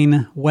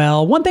going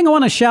well. One thing I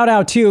want to shout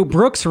out to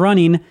Brooks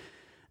Running.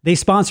 They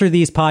sponsor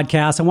these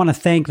podcasts. I want to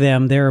thank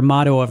them. Their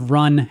motto of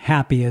run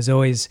happy has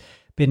always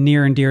been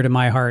near and dear to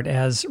my heart,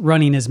 as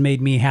running has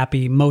made me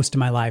happy most of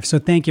my life. So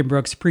thank you,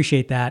 Brooks.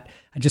 Appreciate that.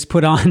 I just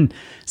put on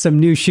some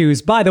new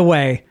shoes. By the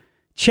way,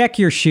 check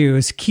your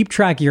shoes. Keep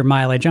track of your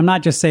mileage. I'm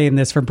not just saying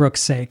this for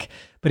Brooks' sake,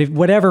 but if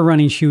whatever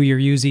running shoe you're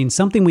using,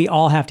 something we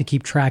all have to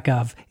keep track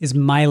of is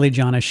mileage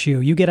on a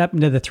shoe. You get up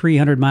into the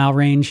 300-mile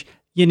range,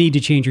 you need to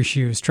change your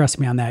shoes. Trust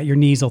me on that. Your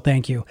knees will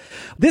thank you.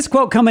 This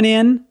quote coming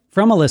in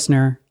from a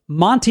listener,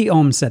 Monty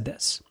Ohm, said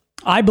this: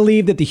 I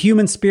believe that the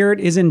human spirit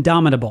is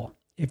indomitable.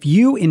 If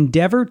you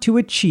endeavor to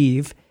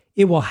achieve,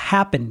 it will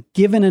happen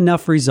given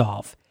enough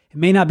resolve. It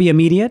may not be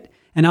immediate,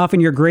 and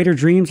often your greater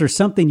dreams are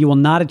something you will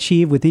not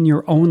achieve within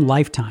your own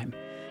lifetime.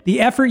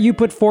 The effort you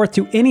put forth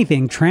to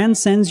anything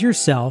transcends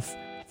yourself,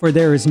 for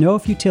there is no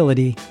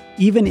futility,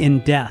 even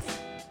in death.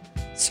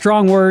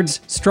 Strong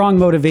words, strong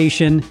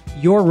motivation.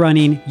 You're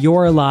running,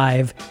 you're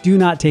alive. Do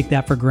not take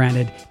that for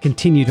granted.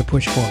 Continue to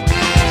push forward.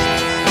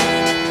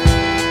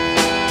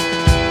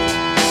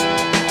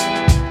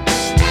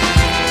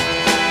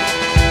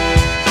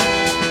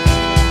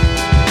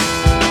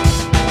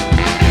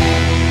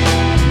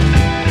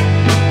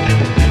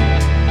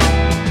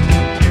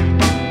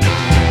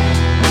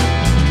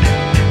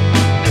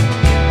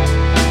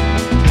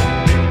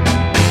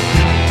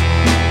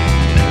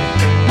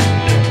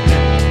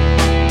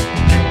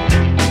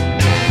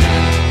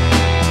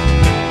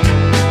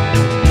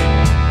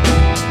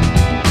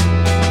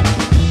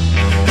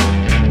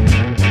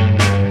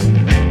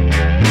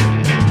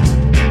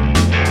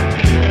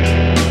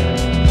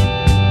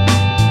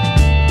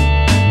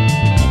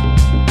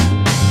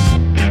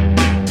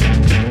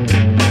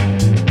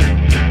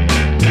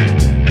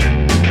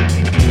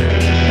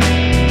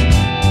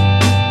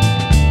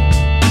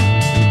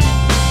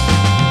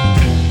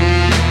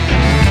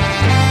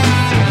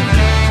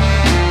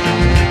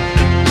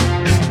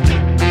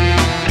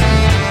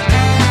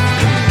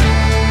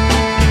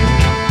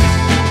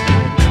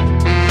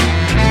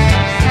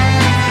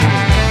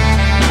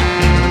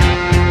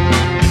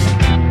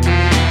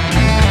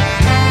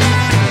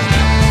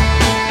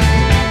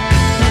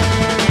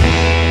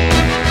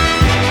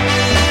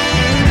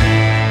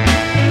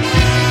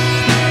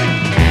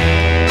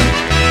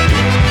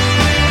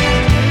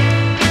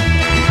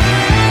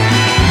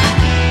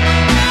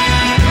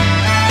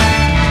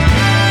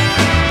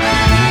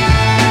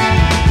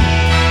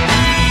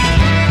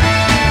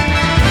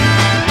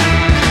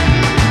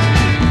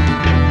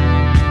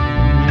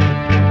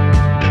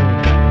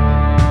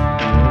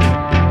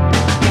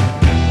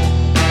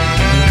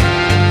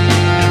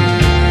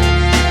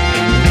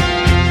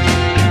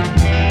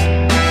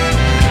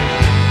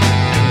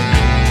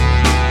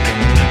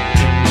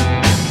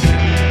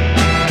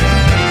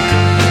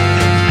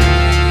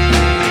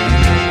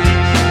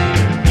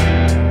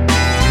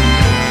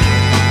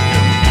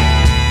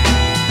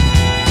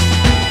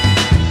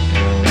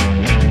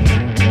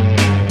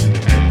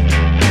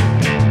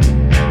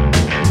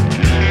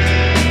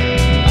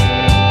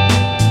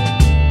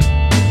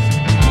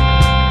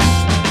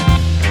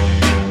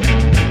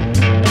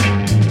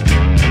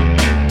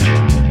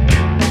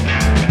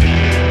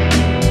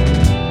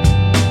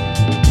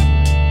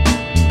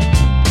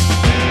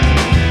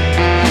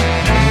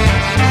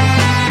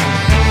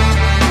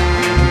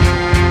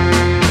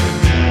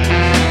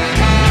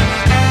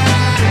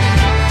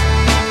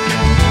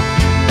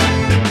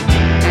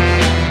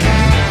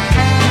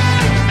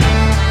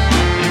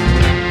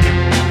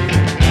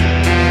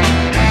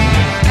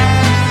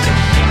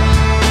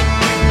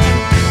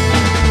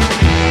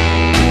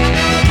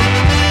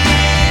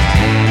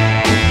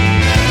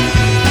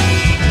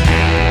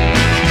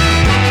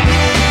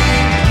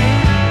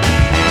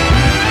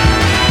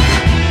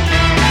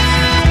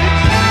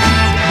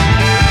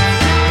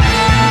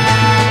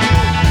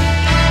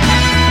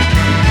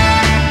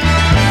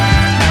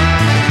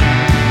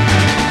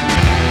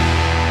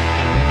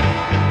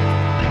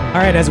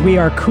 All right, as we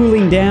are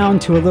cooling down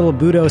to a little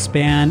Budo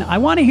span, I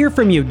want to hear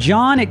from you.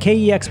 John at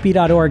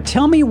KEXP.org.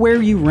 Tell me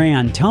where you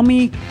ran. Tell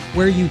me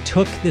where you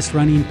took this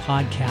running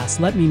podcast.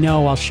 Let me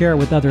know. I'll share it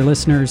with other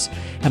listeners,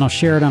 and I'll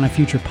share it on a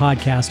future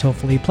podcast,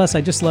 hopefully. Plus,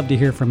 I just love to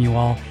hear from you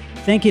all.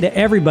 Thank you to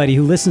everybody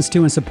who listens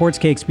to and supports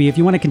KEXP. If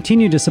you want to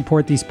continue to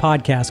support these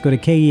podcasts, go to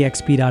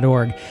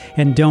KEXP.org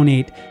and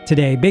donate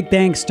today. Big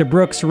thanks to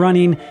Brooks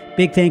Running.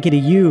 Big thank you to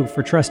you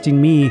for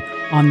trusting me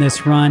on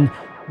this run.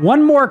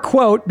 One more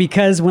quote,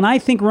 because when I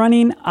think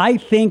running, I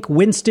think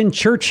Winston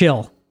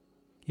Churchill.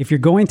 If you're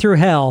going through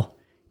hell,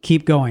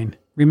 keep going.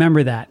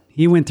 Remember that.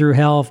 He went through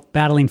hell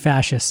battling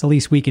fascists. The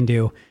least we can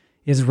do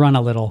is run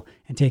a little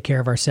and take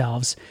care of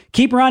ourselves.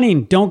 Keep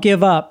running. Don't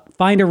give up.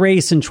 Find a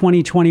race in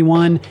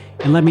 2021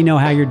 and let me know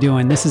how you're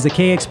doing. This is the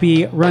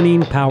KXP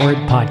Running Powered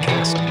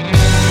Podcast.